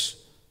Corpus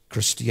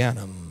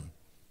Christianum.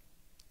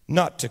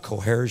 Not to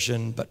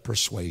coercion, but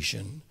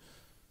persuasion.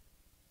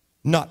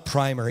 Not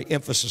primary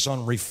emphasis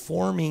on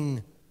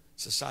reforming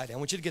society. I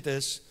want you to get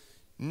this.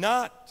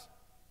 Not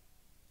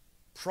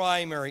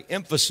primary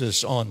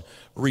emphasis on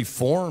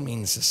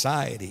reforming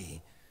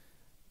society,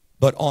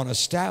 but on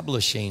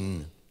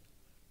establishing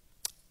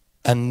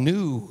a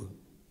new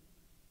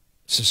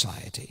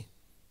society.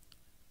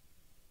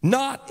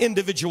 Not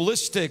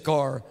individualistic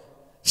or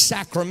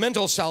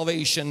sacramental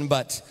salvation,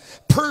 but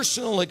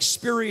personal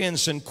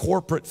experience and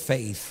corporate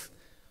faith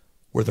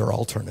were their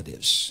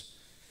alternatives.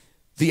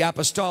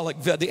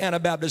 The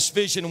Anabaptist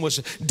vision was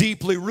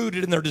deeply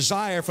rooted in their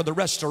desire for the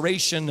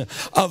restoration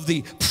of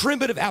the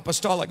primitive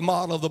apostolic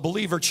model of the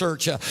believer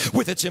church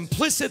with its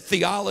implicit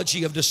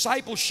theology of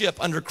discipleship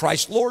under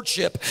Christ's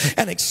lordship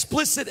and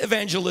explicit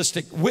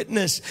evangelistic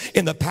witness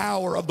in the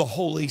power of the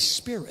Holy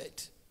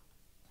Spirit.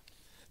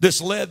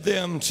 This led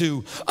them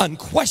to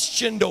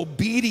unquestioned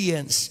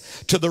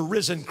obedience to the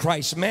risen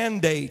Christ's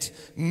mandate,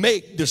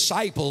 make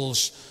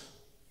disciples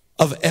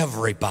of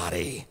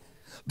everybody.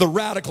 The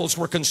radicals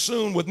were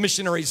consumed with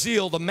missionary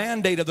zeal. The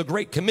mandate of the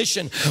Great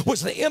Commission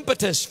was the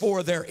impetus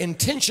for their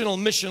intentional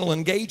missional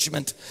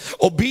engagement.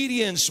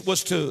 Obedience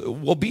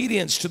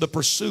to the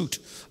pursuit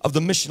of the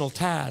missional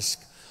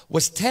task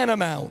was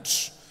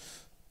tantamount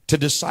to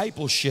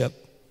discipleship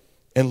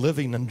and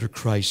living under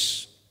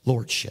Christ's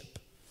lordship.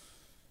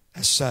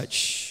 As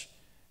such,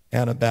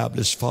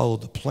 Anabaptists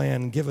followed the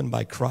plan given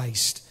by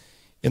Christ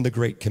in the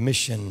Great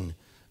Commission,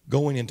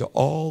 going into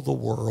all the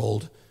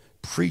world,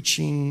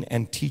 preaching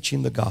and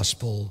teaching the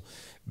gospel,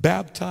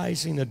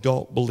 baptizing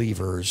adult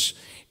believers,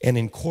 and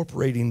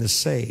incorporating the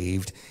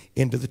saved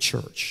into the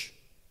church.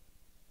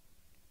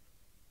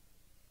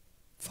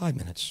 5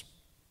 minutes.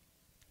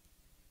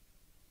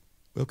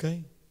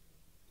 Okay?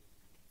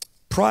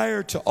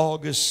 Prior to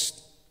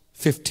August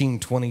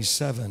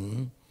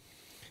 1527,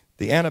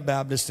 the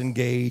Anabaptists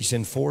engaged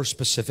in 4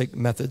 specific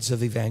methods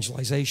of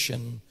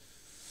evangelization: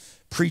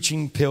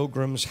 preaching,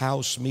 pilgrims,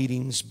 house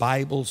meetings,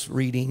 Bibles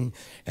reading,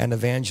 and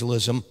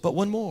evangelism. But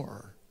one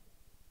more: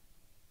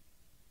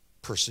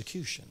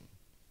 persecution.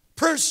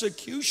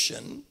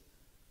 Persecution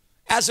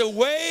as a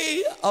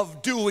way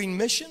of doing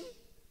mission?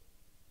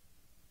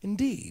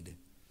 Indeed,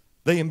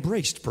 they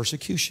embraced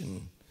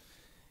persecution.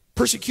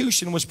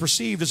 Persecution was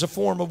perceived as a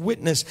form of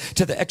witness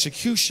to the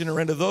executioner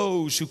and to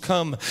those who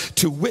come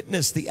to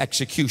witness the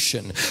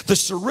execution. The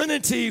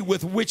serenity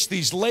with which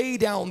these lay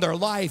down their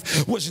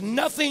life was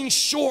nothing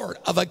short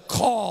of a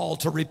call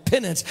to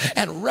repentance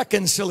and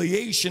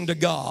reconciliation to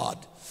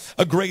God.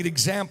 A great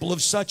example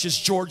of such is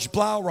George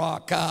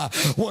Blaurock,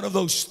 one of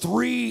those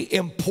 3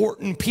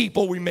 important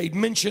people we made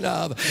mention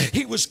of.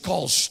 He was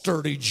called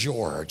Sturdy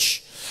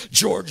George.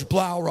 George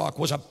Blaurock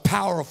was a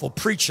powerful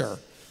preacher.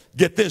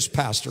 Get this,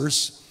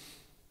 pastors.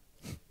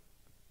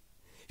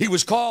 He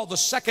was called the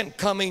second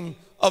coming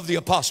of the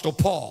Apostle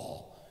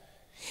Paul.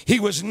 He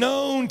was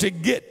known to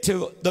get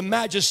to the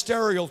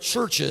magisterial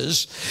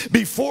churches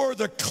before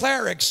the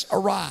clerics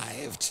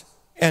arrived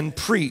and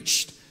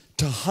preached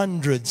to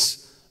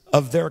hundreds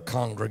of their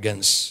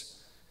congregants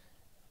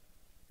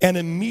and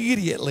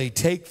immediately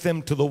take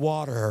them to the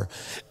water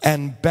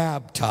and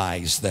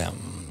baptize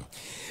them.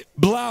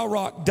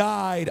 Blaurock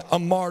died a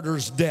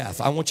martyr's death.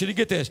 I want you to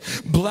get this.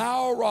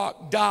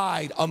 Blaurock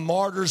died a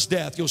martyr's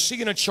death. You'll see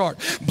in a chart,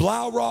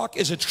 Blaurock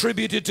is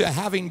attributed to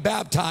having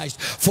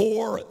baptized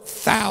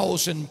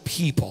 4,000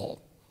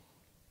 people.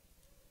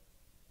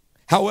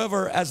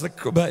 However,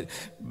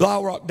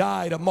 Blaurock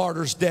died a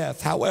martyr's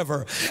death.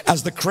 However,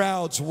 as the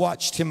crowds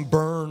watched him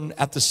burn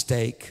at the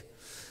stake,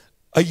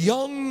 a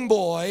young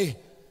boy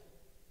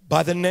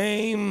by the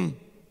name,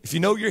 if you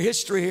know your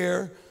history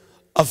here,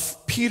 of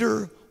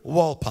Peter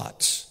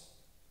Walpott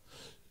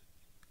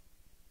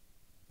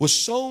was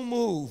so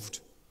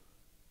moved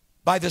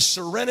by the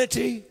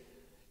serenity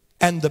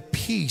and the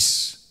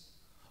peace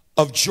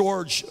of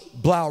George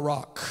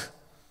Blaurock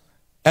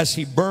as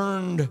he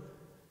burned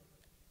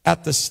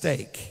at the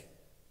stake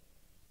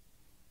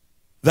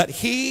that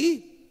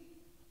he,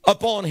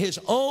 upon his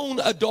own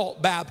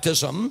adult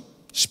baptism,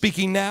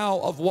 speaking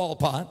now of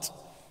Walpott,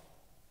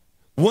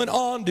 went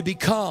on to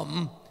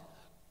become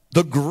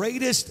the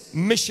greatest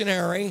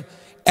missionary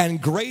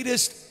and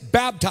greatest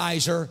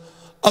baptizer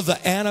of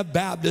the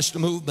Anabaptist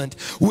movement,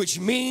 which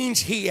means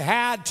he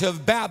had to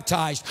have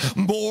baptized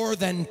more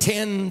than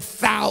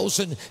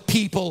 10,000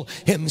 people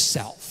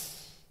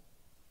himself.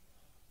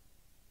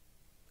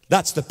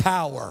 That's the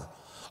power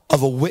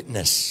of a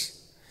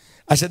witness.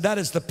 I said that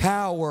is the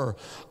power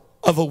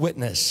of a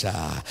witness.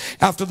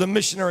 After the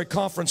missionary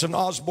conference in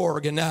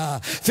Augsburg in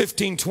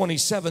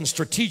 1527,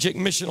 strategic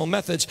missional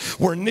methods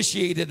were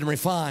initiated and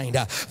refined.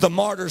 The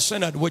Martyr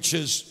Synod, which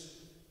is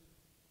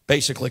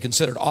basically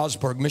considered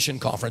Augsburg Mission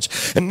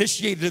Conference,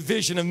 initiated a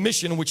vision of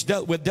mission which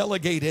dealt with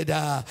delegated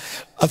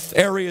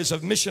areas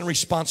of mission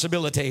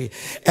responsibility.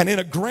 And in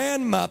a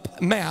grand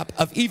map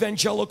of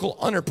evangelical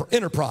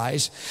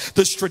enterprise,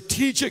 the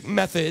strategic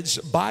methods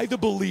by the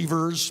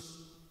believers'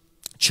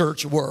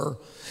 church were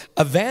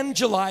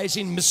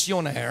evangelizing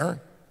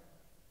missionaire,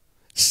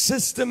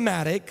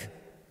 systematic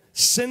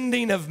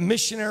sending of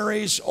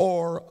missionaries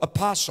or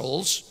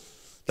apostles,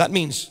 that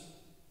means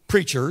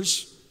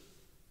preachers,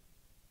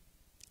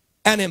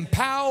 and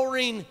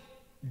empowering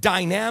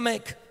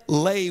dynamic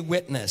lay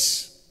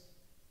witness.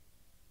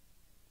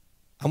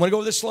 I'm going to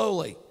go this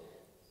slowly.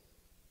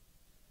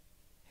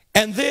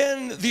 And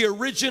then the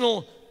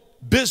original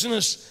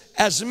business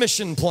as a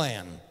mission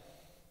plan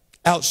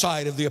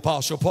outside of the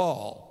Apostle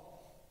Paul.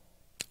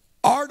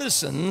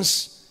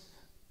 Artisans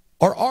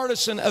or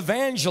artisan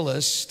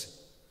evangelists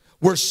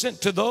were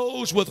sent to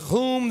those with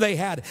whom they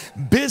had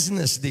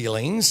business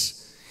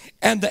dealings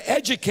And the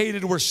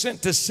educated were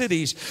sent to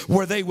cities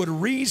where they would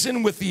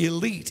reason with the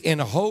elite in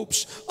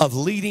hopes of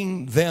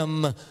leading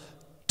them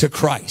to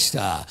Christ.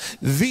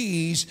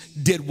 These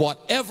did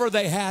whatever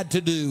they had to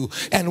do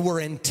and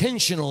were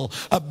intentional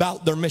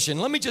about their mission.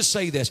 Let me just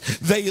say this.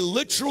 They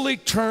literally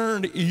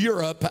turned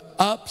Europe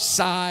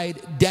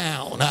upside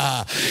down.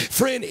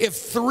 Friend, if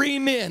 3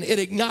 men, it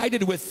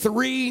ignited with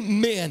 3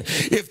 men.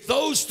 If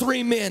those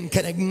 3 men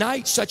can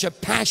ignite such a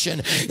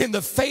passion in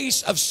the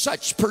face of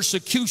such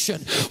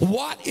persecution,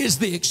 what is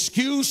the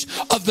excuse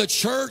of the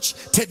church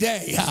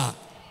today?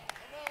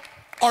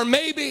 Or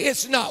maybe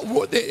it's not.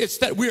 It's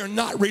that we are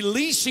not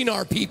releasing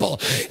our people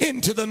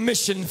into the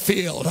mission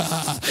field.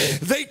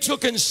 They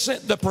took and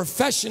sent the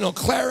professional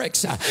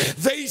clerics.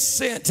 They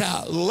sent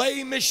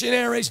lay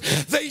missionaries.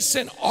 They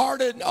sent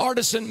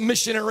artisan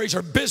missionaries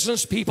or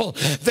business people.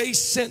 They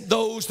sent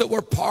those that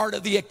were part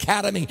of the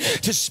academy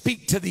to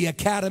speak to the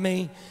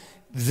academy.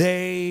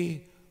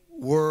 They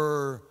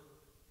were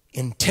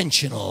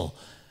intentional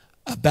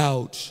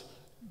about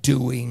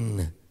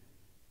doing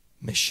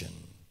mission.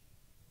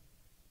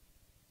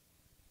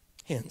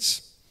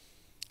 Hence,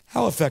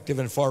 how effective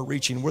and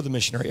far-reaching were the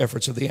missionary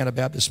efforts of the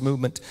Anabaptist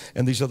movement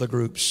and these other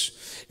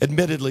groups?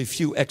 Admittedly,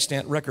 few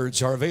extant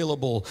records are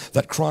available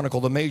that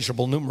chronicle the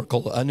measurable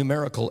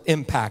numerical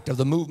impact of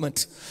the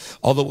movement,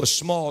 although a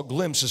small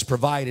glimpse is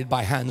provided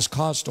by Hans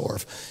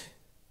Kosdorf.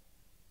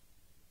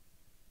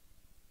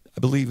 I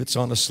believe it's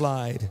on a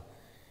slide.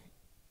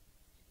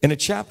 In a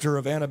chapter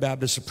of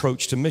Anabaptist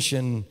approach to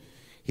mission,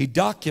 he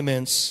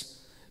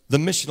documents the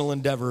missional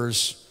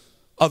endeavors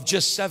of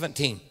just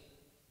 17.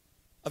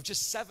 Of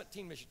just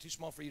 17 missionaries, too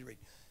small for you to read.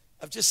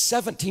 Of just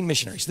 17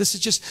 missionaries. This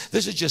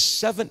is just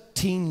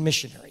 17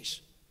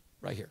 missionaries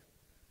right here.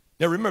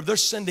 Now remember, they're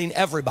sending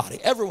everybody.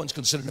 Everyone's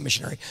considered a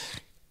missionary.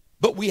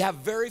 But we have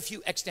very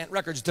few extant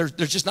records. There's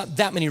just not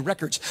that many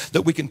records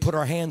that we can put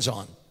our hands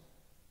on.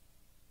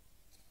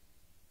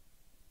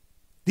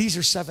 These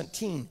are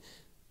 17.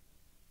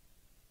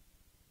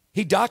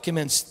 He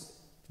documents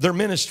their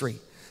ministry.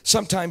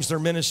 Sometimes their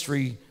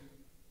ministry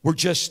were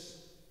just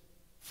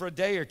for a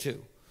day or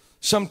two.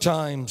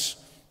 Sometimes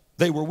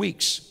they were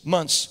weeks,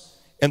 months,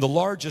 and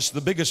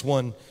the biggest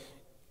one,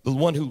 the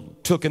one who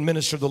took and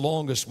ministered the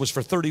longest was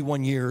for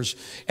 31 years.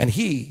 And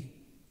he,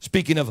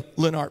 speaking of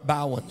Leonard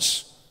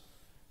Bowens,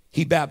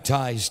 he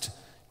baptized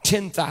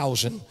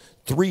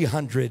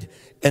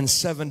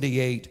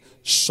 10,378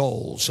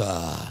 souls.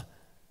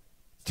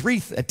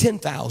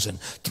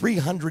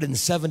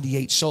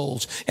 10,378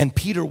 souls. And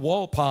Peter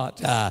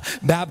Walpott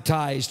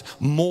baptized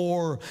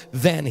more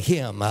than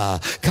him.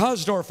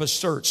 Kosdorf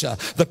asserts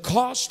the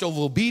cost of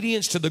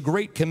obedience to the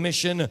Great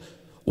Commission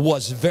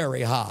was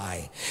very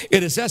high.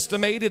 It is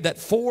estimated that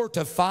 4,000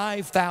 to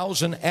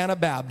 5,000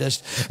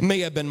 Anabaptists may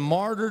have been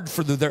martyred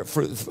for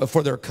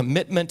their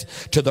commitment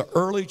to the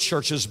early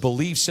church's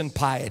beliefs and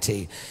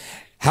piety.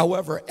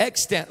 However,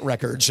 extant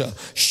records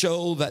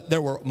show that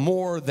there were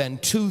more than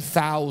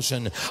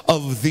 2,000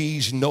 of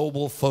these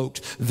noble folk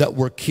that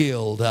were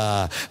killed.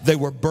 They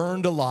were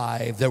burned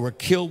alive. They were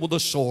killed with a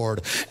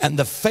sword. And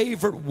the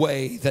favorite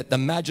way that the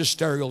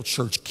magisterial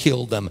church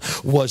killed them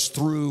was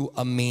through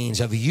a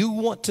means of, you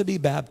want to be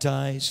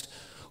baptized?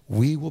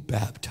 We will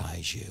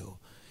baptize you.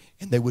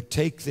 And they would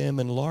take them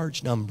in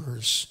large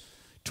numbers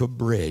to a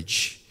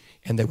bridge,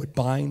 and they would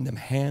bind them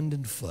hand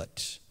and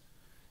foot,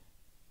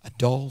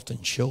 adult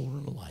and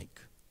children alike,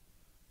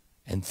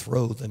 and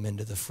throw them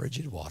into the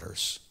frigid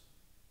waters.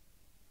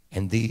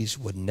 And these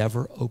would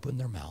never open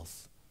their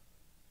mouth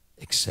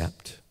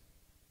except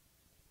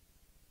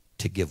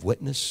to give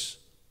witness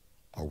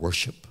or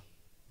worship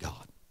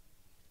God.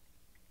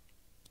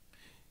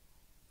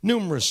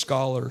 Numerous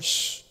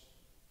scholars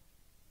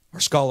or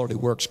scholarly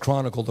works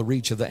chronicle the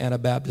reach of the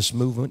Anabaptist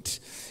movement,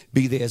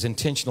 be they as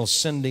intentional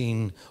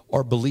sending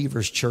or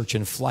believers' church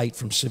in flight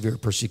from severe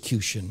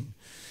persecution.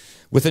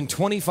 Within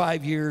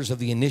 25 years of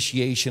the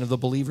initiation of the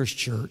Believers'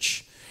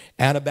 Church,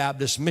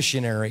 Anabaptist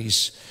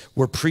missionaries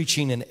were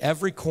preaching in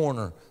every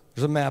corner.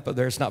 There's a map up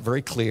there, it's not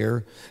very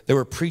clear. They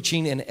were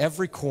preaching in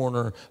every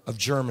corner of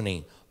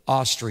Germany,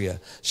 Austria,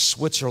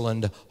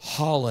 Switzerland,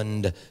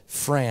 Holland,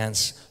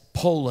 France,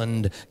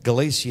 Poland,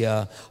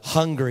 Galicia,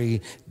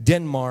 Hungary,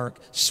 Denmark,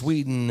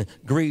 Sweden,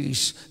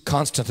 Greece,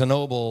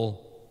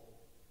 Constantinople.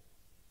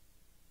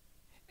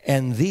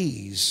 And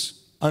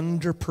these,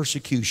 under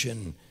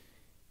persecution,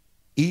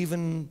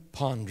 even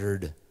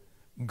pondered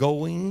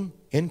going,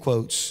 in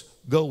quotes,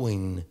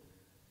 going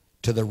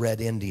to the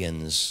Red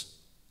Indians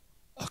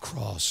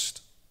across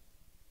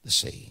the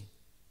sea.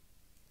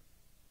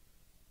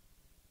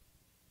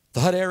 The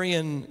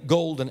Hutterian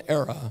golden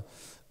era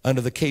under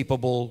the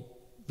capable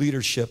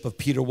leadership of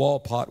Peter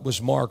Walpott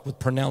was marked with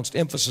pronounced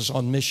emphasis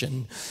on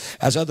mission.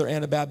 As other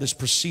Anabaptists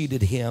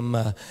preceded him,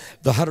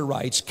 the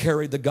Hutterites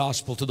carried the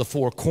gospel to the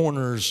four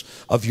corners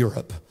of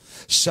Europe.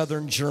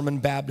 Southern German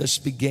Anabaptists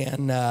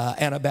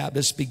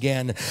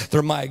began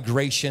their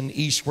migration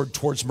eastward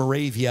towards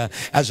Moravia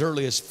as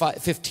early as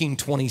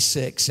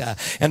 1526.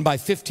 And by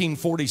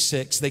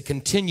 1546, they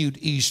continued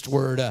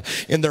eastward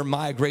in their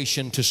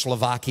migration to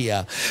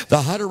Slovakia.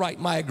 The Hutterite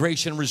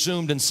migration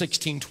resumed in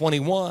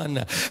 1621,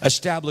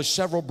 established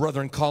several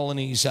brethren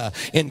colonies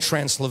in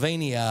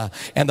Transylvania,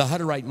 and the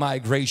Hutterite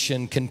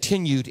migration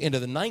continued into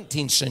the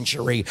 19th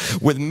century,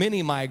 with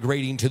many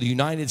migrating to the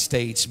United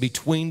States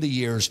between the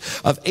years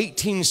of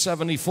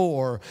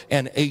 1874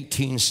 and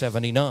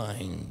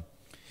 1879.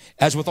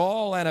 As with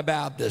all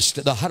Anabaptists,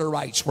 the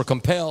Hutterites were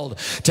compelled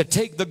to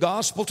take the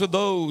gospel to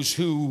those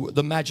who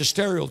the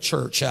magisterial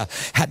church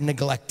had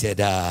neglected.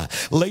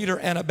 Later,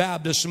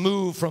 Anabaptists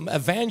moved from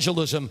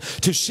evangelism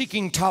to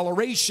seeking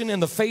toleration in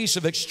the face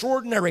of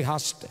extraordinary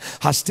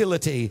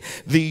hostility.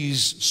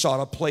 These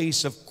sought a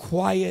place of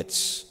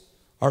quiet,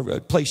 or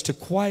a place to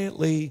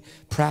quietly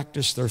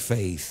practice their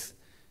faith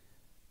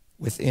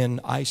within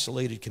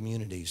isolated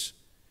communities.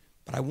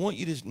 But I want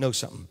you to know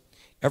something.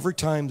 Every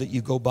time that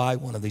you go by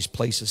one of these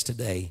places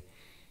today,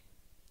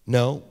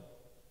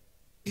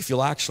 if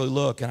you'll actually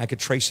look, and I could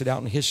trace it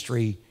out in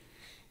history,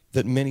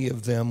 that many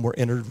of them were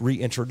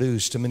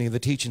reintroduced to many of the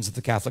teachings of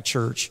the Catholic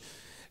Church,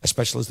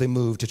 especially as they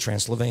moved to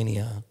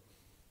Transylvania.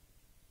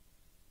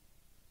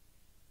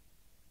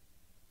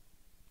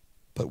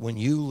 But when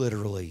you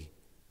literally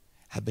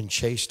have been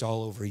chased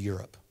all over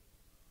Europe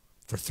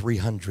for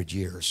 300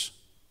 years,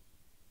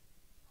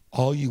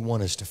 all you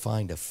want is to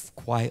find a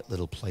quiet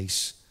little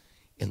place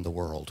in the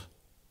world.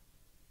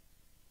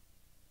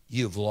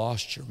 You've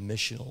lost your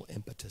missional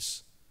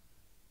impetus.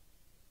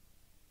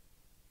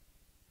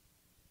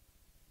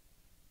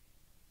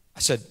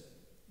 I said,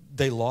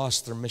 they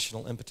lost their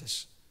missional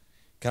impetus.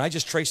 Can I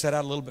just trace that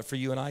out a little bit for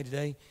you and I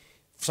today?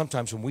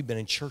 Sometimes when we've been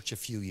in church a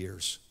few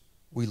years,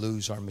 we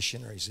lose our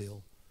missionary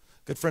zeal.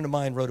 A good friend of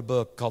mine wrote a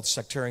book called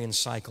Sectarian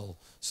Cycle.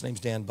 His name's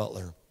Dan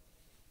Butler.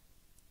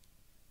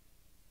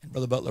 And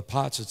Brother Butler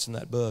posits in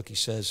that book, he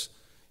says,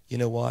 you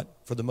know what?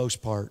 For the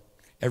most part,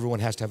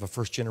 everyone has to have a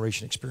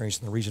first-generation experience.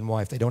 And the reason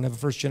why, if they don't have a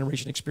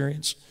first-generation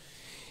experience,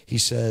 he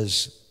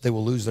says they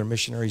will lose their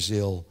missionary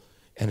zeal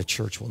and a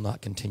church will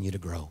not continue to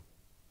grow.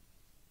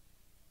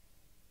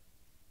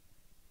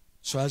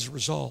 So as a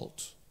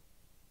result,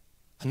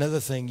 another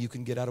thing you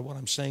can get out of what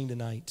I'm saying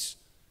tonight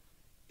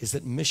is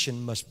that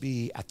mission must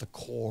be at the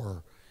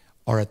core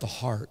or at the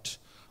heart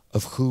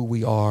of who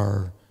we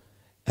are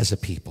as a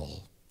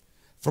people.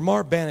 From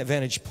our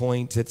vantage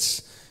point,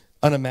 it's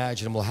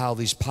unimaginable how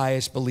these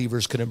pious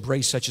believers could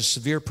embrace such a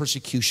severe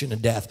persecution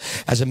and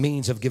death as a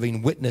means of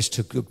giving witness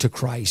to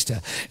Christ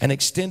and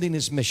extending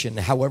his mission.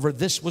 However,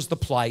 this was the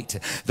plight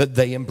that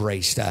they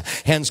embraced.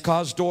 Hans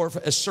Kosdorf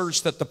asserts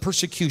that the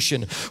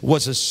persecution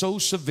was so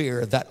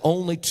severe that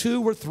only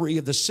 2 or 3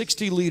 of the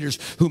 60 leaders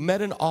who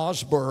met in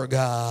Augsburg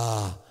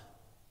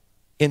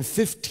in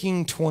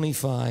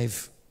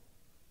 1525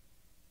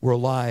 were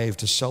alive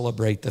to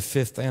celebrate the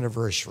 5th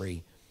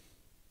anniversary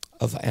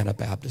of the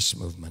Anabaptist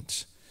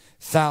movement.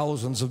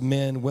 Thousands of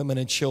men, women,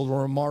 and children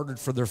were martyred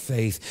for their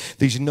faith.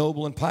 These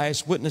noble and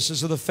pious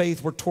witnesses of the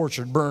faith were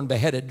tortured, burned,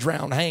 beheaded,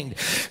 drowned, hanged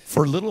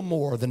for little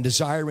more than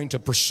desiring to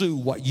pursue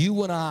what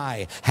you and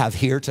I have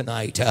here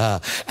tonight.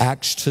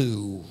 Acts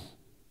 2.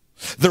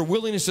 Their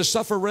willingness to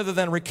suffer rather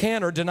than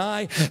recant or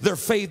deny their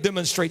faith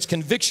demonstrates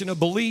conviction of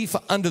belief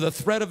under the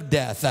threat of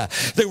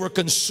death. They were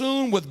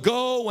consumed with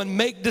go and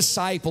make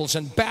disciples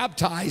and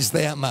baptize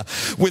them.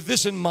 With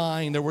this in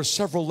mind, there were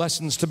several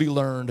lessons to be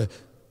learned.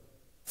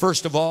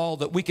 First of all,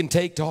 that we can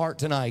take to heart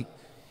tonight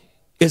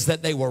is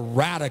that they were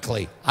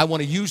radically, I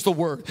want to use the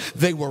word,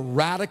 they were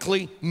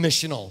radically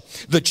missional.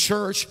 The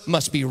church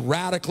must be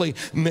radically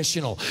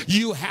missional.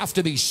 You have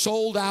to be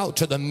sold out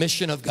to the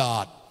mission of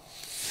God.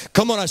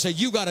 Come on, I say,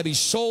 you got to be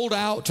sold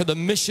out to the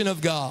mission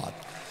of God.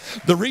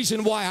 The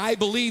reason why I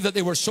believe that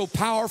they were so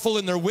powerful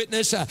in their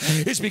witness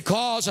is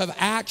because of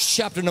Acts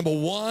chapter number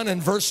 1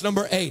 and verse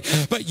number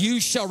 8. But you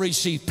shall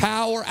receive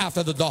power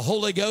after the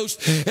Holy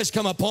Ghost has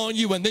come upon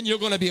you, and then you're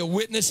going to be a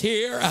witness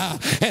here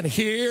and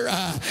here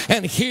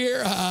and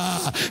here.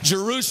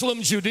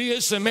 Jerusalem,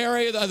 Judea,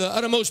 Samaria, the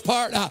uttermost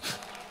part.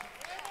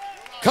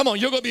 Come on,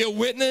 you're going to be a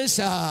witness.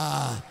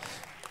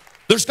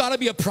 There's got to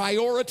be a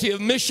priority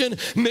of mission.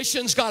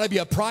 Mission's got to be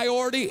a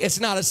priority.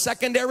 It's not a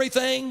secondary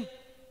thing.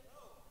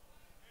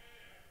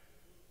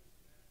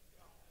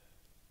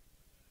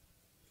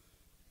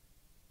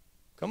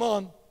 Come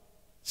on.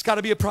 It's got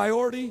to be a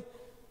priority.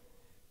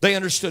 They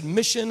understood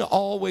mission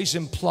always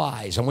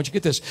implies, I want you to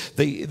get this,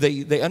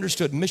 they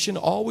understood mission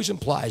always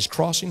implies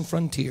crossing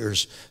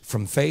frontiers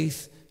from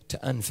faith to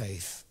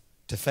unfaith.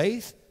 To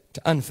faith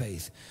to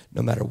unfaith,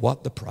 no matter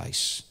what the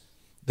price.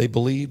 They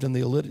believed in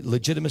the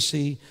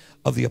legitimacy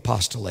of the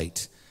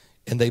apostolate,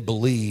 and they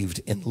believed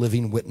in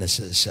living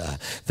witnesses.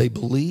 They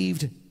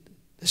believed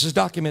This is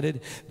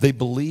documented. They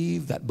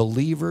believe that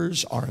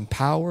believers are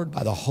empowered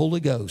by the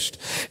Holy Ghost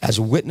as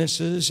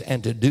witnesses,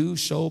 and to do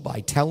so by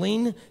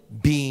telling,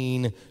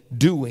 being,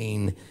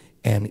 doing,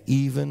 and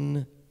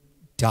even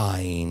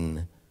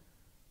dying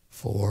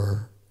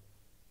for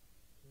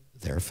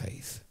their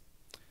faith.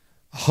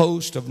 A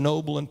host of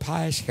noble and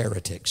pious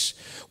heretics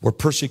were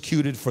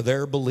persecuted for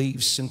their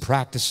beliefs and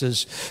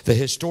practices. The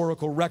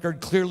historical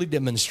record clearly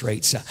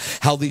demonstrates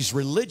how these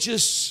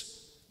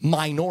religious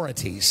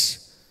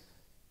minorities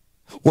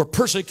were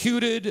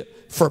persecuted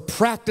for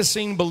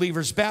practicing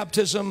believers'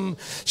 baptism,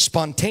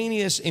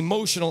 spontaneous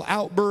emotional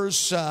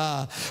outbursts,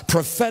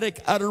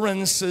 prophetic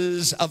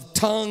utterances of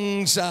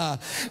tongues,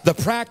 the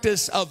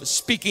practice of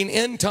speaking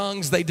in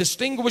tongues. They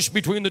distinguish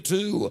between the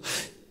two.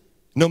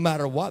 No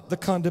matter what the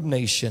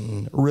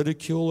condemnation,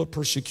 ridicule, or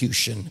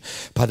persecution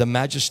by the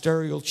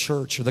magisterial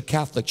church or the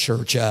Catholic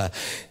Church,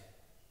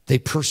 they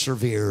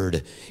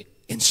persevered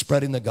in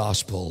spreading the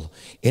gospel.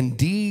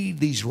 Indeed,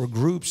 these were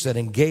groups that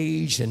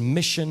engaged in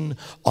mission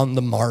on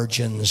the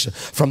margins,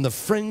 from the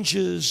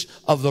fringes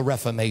of the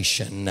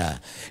Reformation.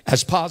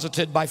 As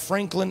posited by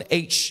Franklin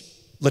H.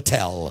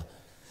 Littell,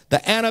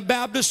 the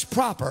Anabaptists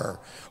proper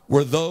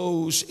were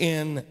those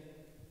in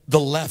the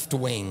left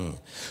wing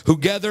who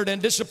gathered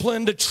and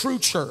disciplined a true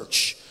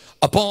church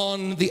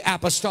upon the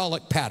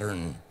apostolic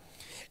pattern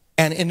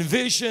and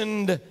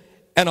envisioned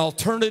an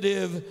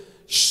alternative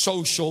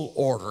social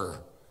order.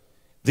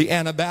 The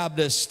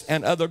Anabaptists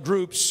and other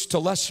groups, to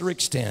lesser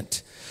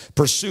extent,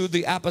 pursued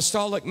the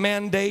apostolic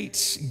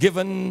mandates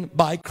given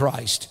by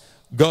Christ.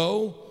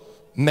 Go,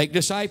 make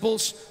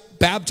disciples,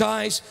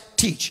 baptize,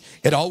 teach.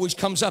 It always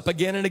comes up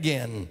again and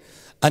again.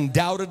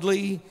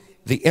 Undoubtedly,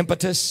 the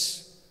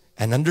impetus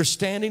and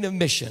understanding of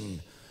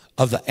mission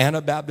of the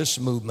Anabaptist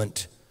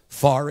movement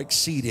far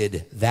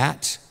exceeded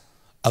that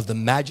of the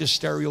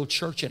magisterial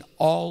church in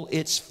all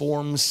its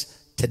forms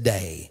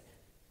today.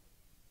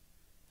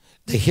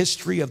 The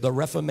history of the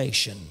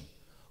Reformation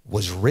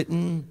was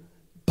written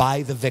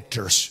by the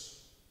victors.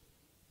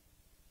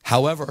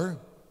 However,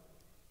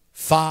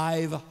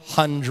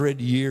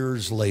 500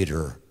 years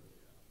later,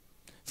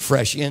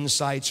 fresh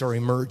insights are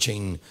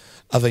emerging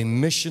of a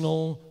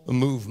missional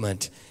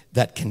movement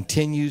that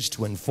continues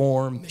to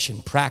inform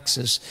mission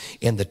praxis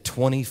in the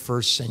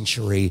 21st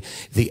century.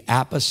 The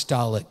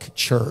apostolic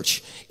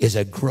church is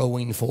a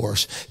growing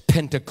force.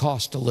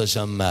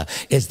 Pentecostalism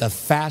is the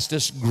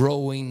fastest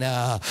growing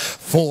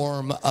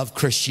form of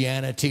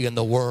Christianity in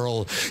the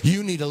world.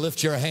 You need to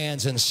lift your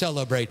hands and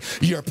celebrate.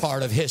 You're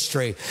part of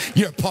history.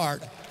 You're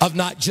part of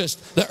not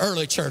just the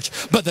early church,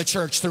 but the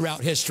church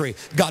throughout history.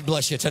 God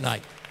bless you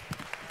tonight.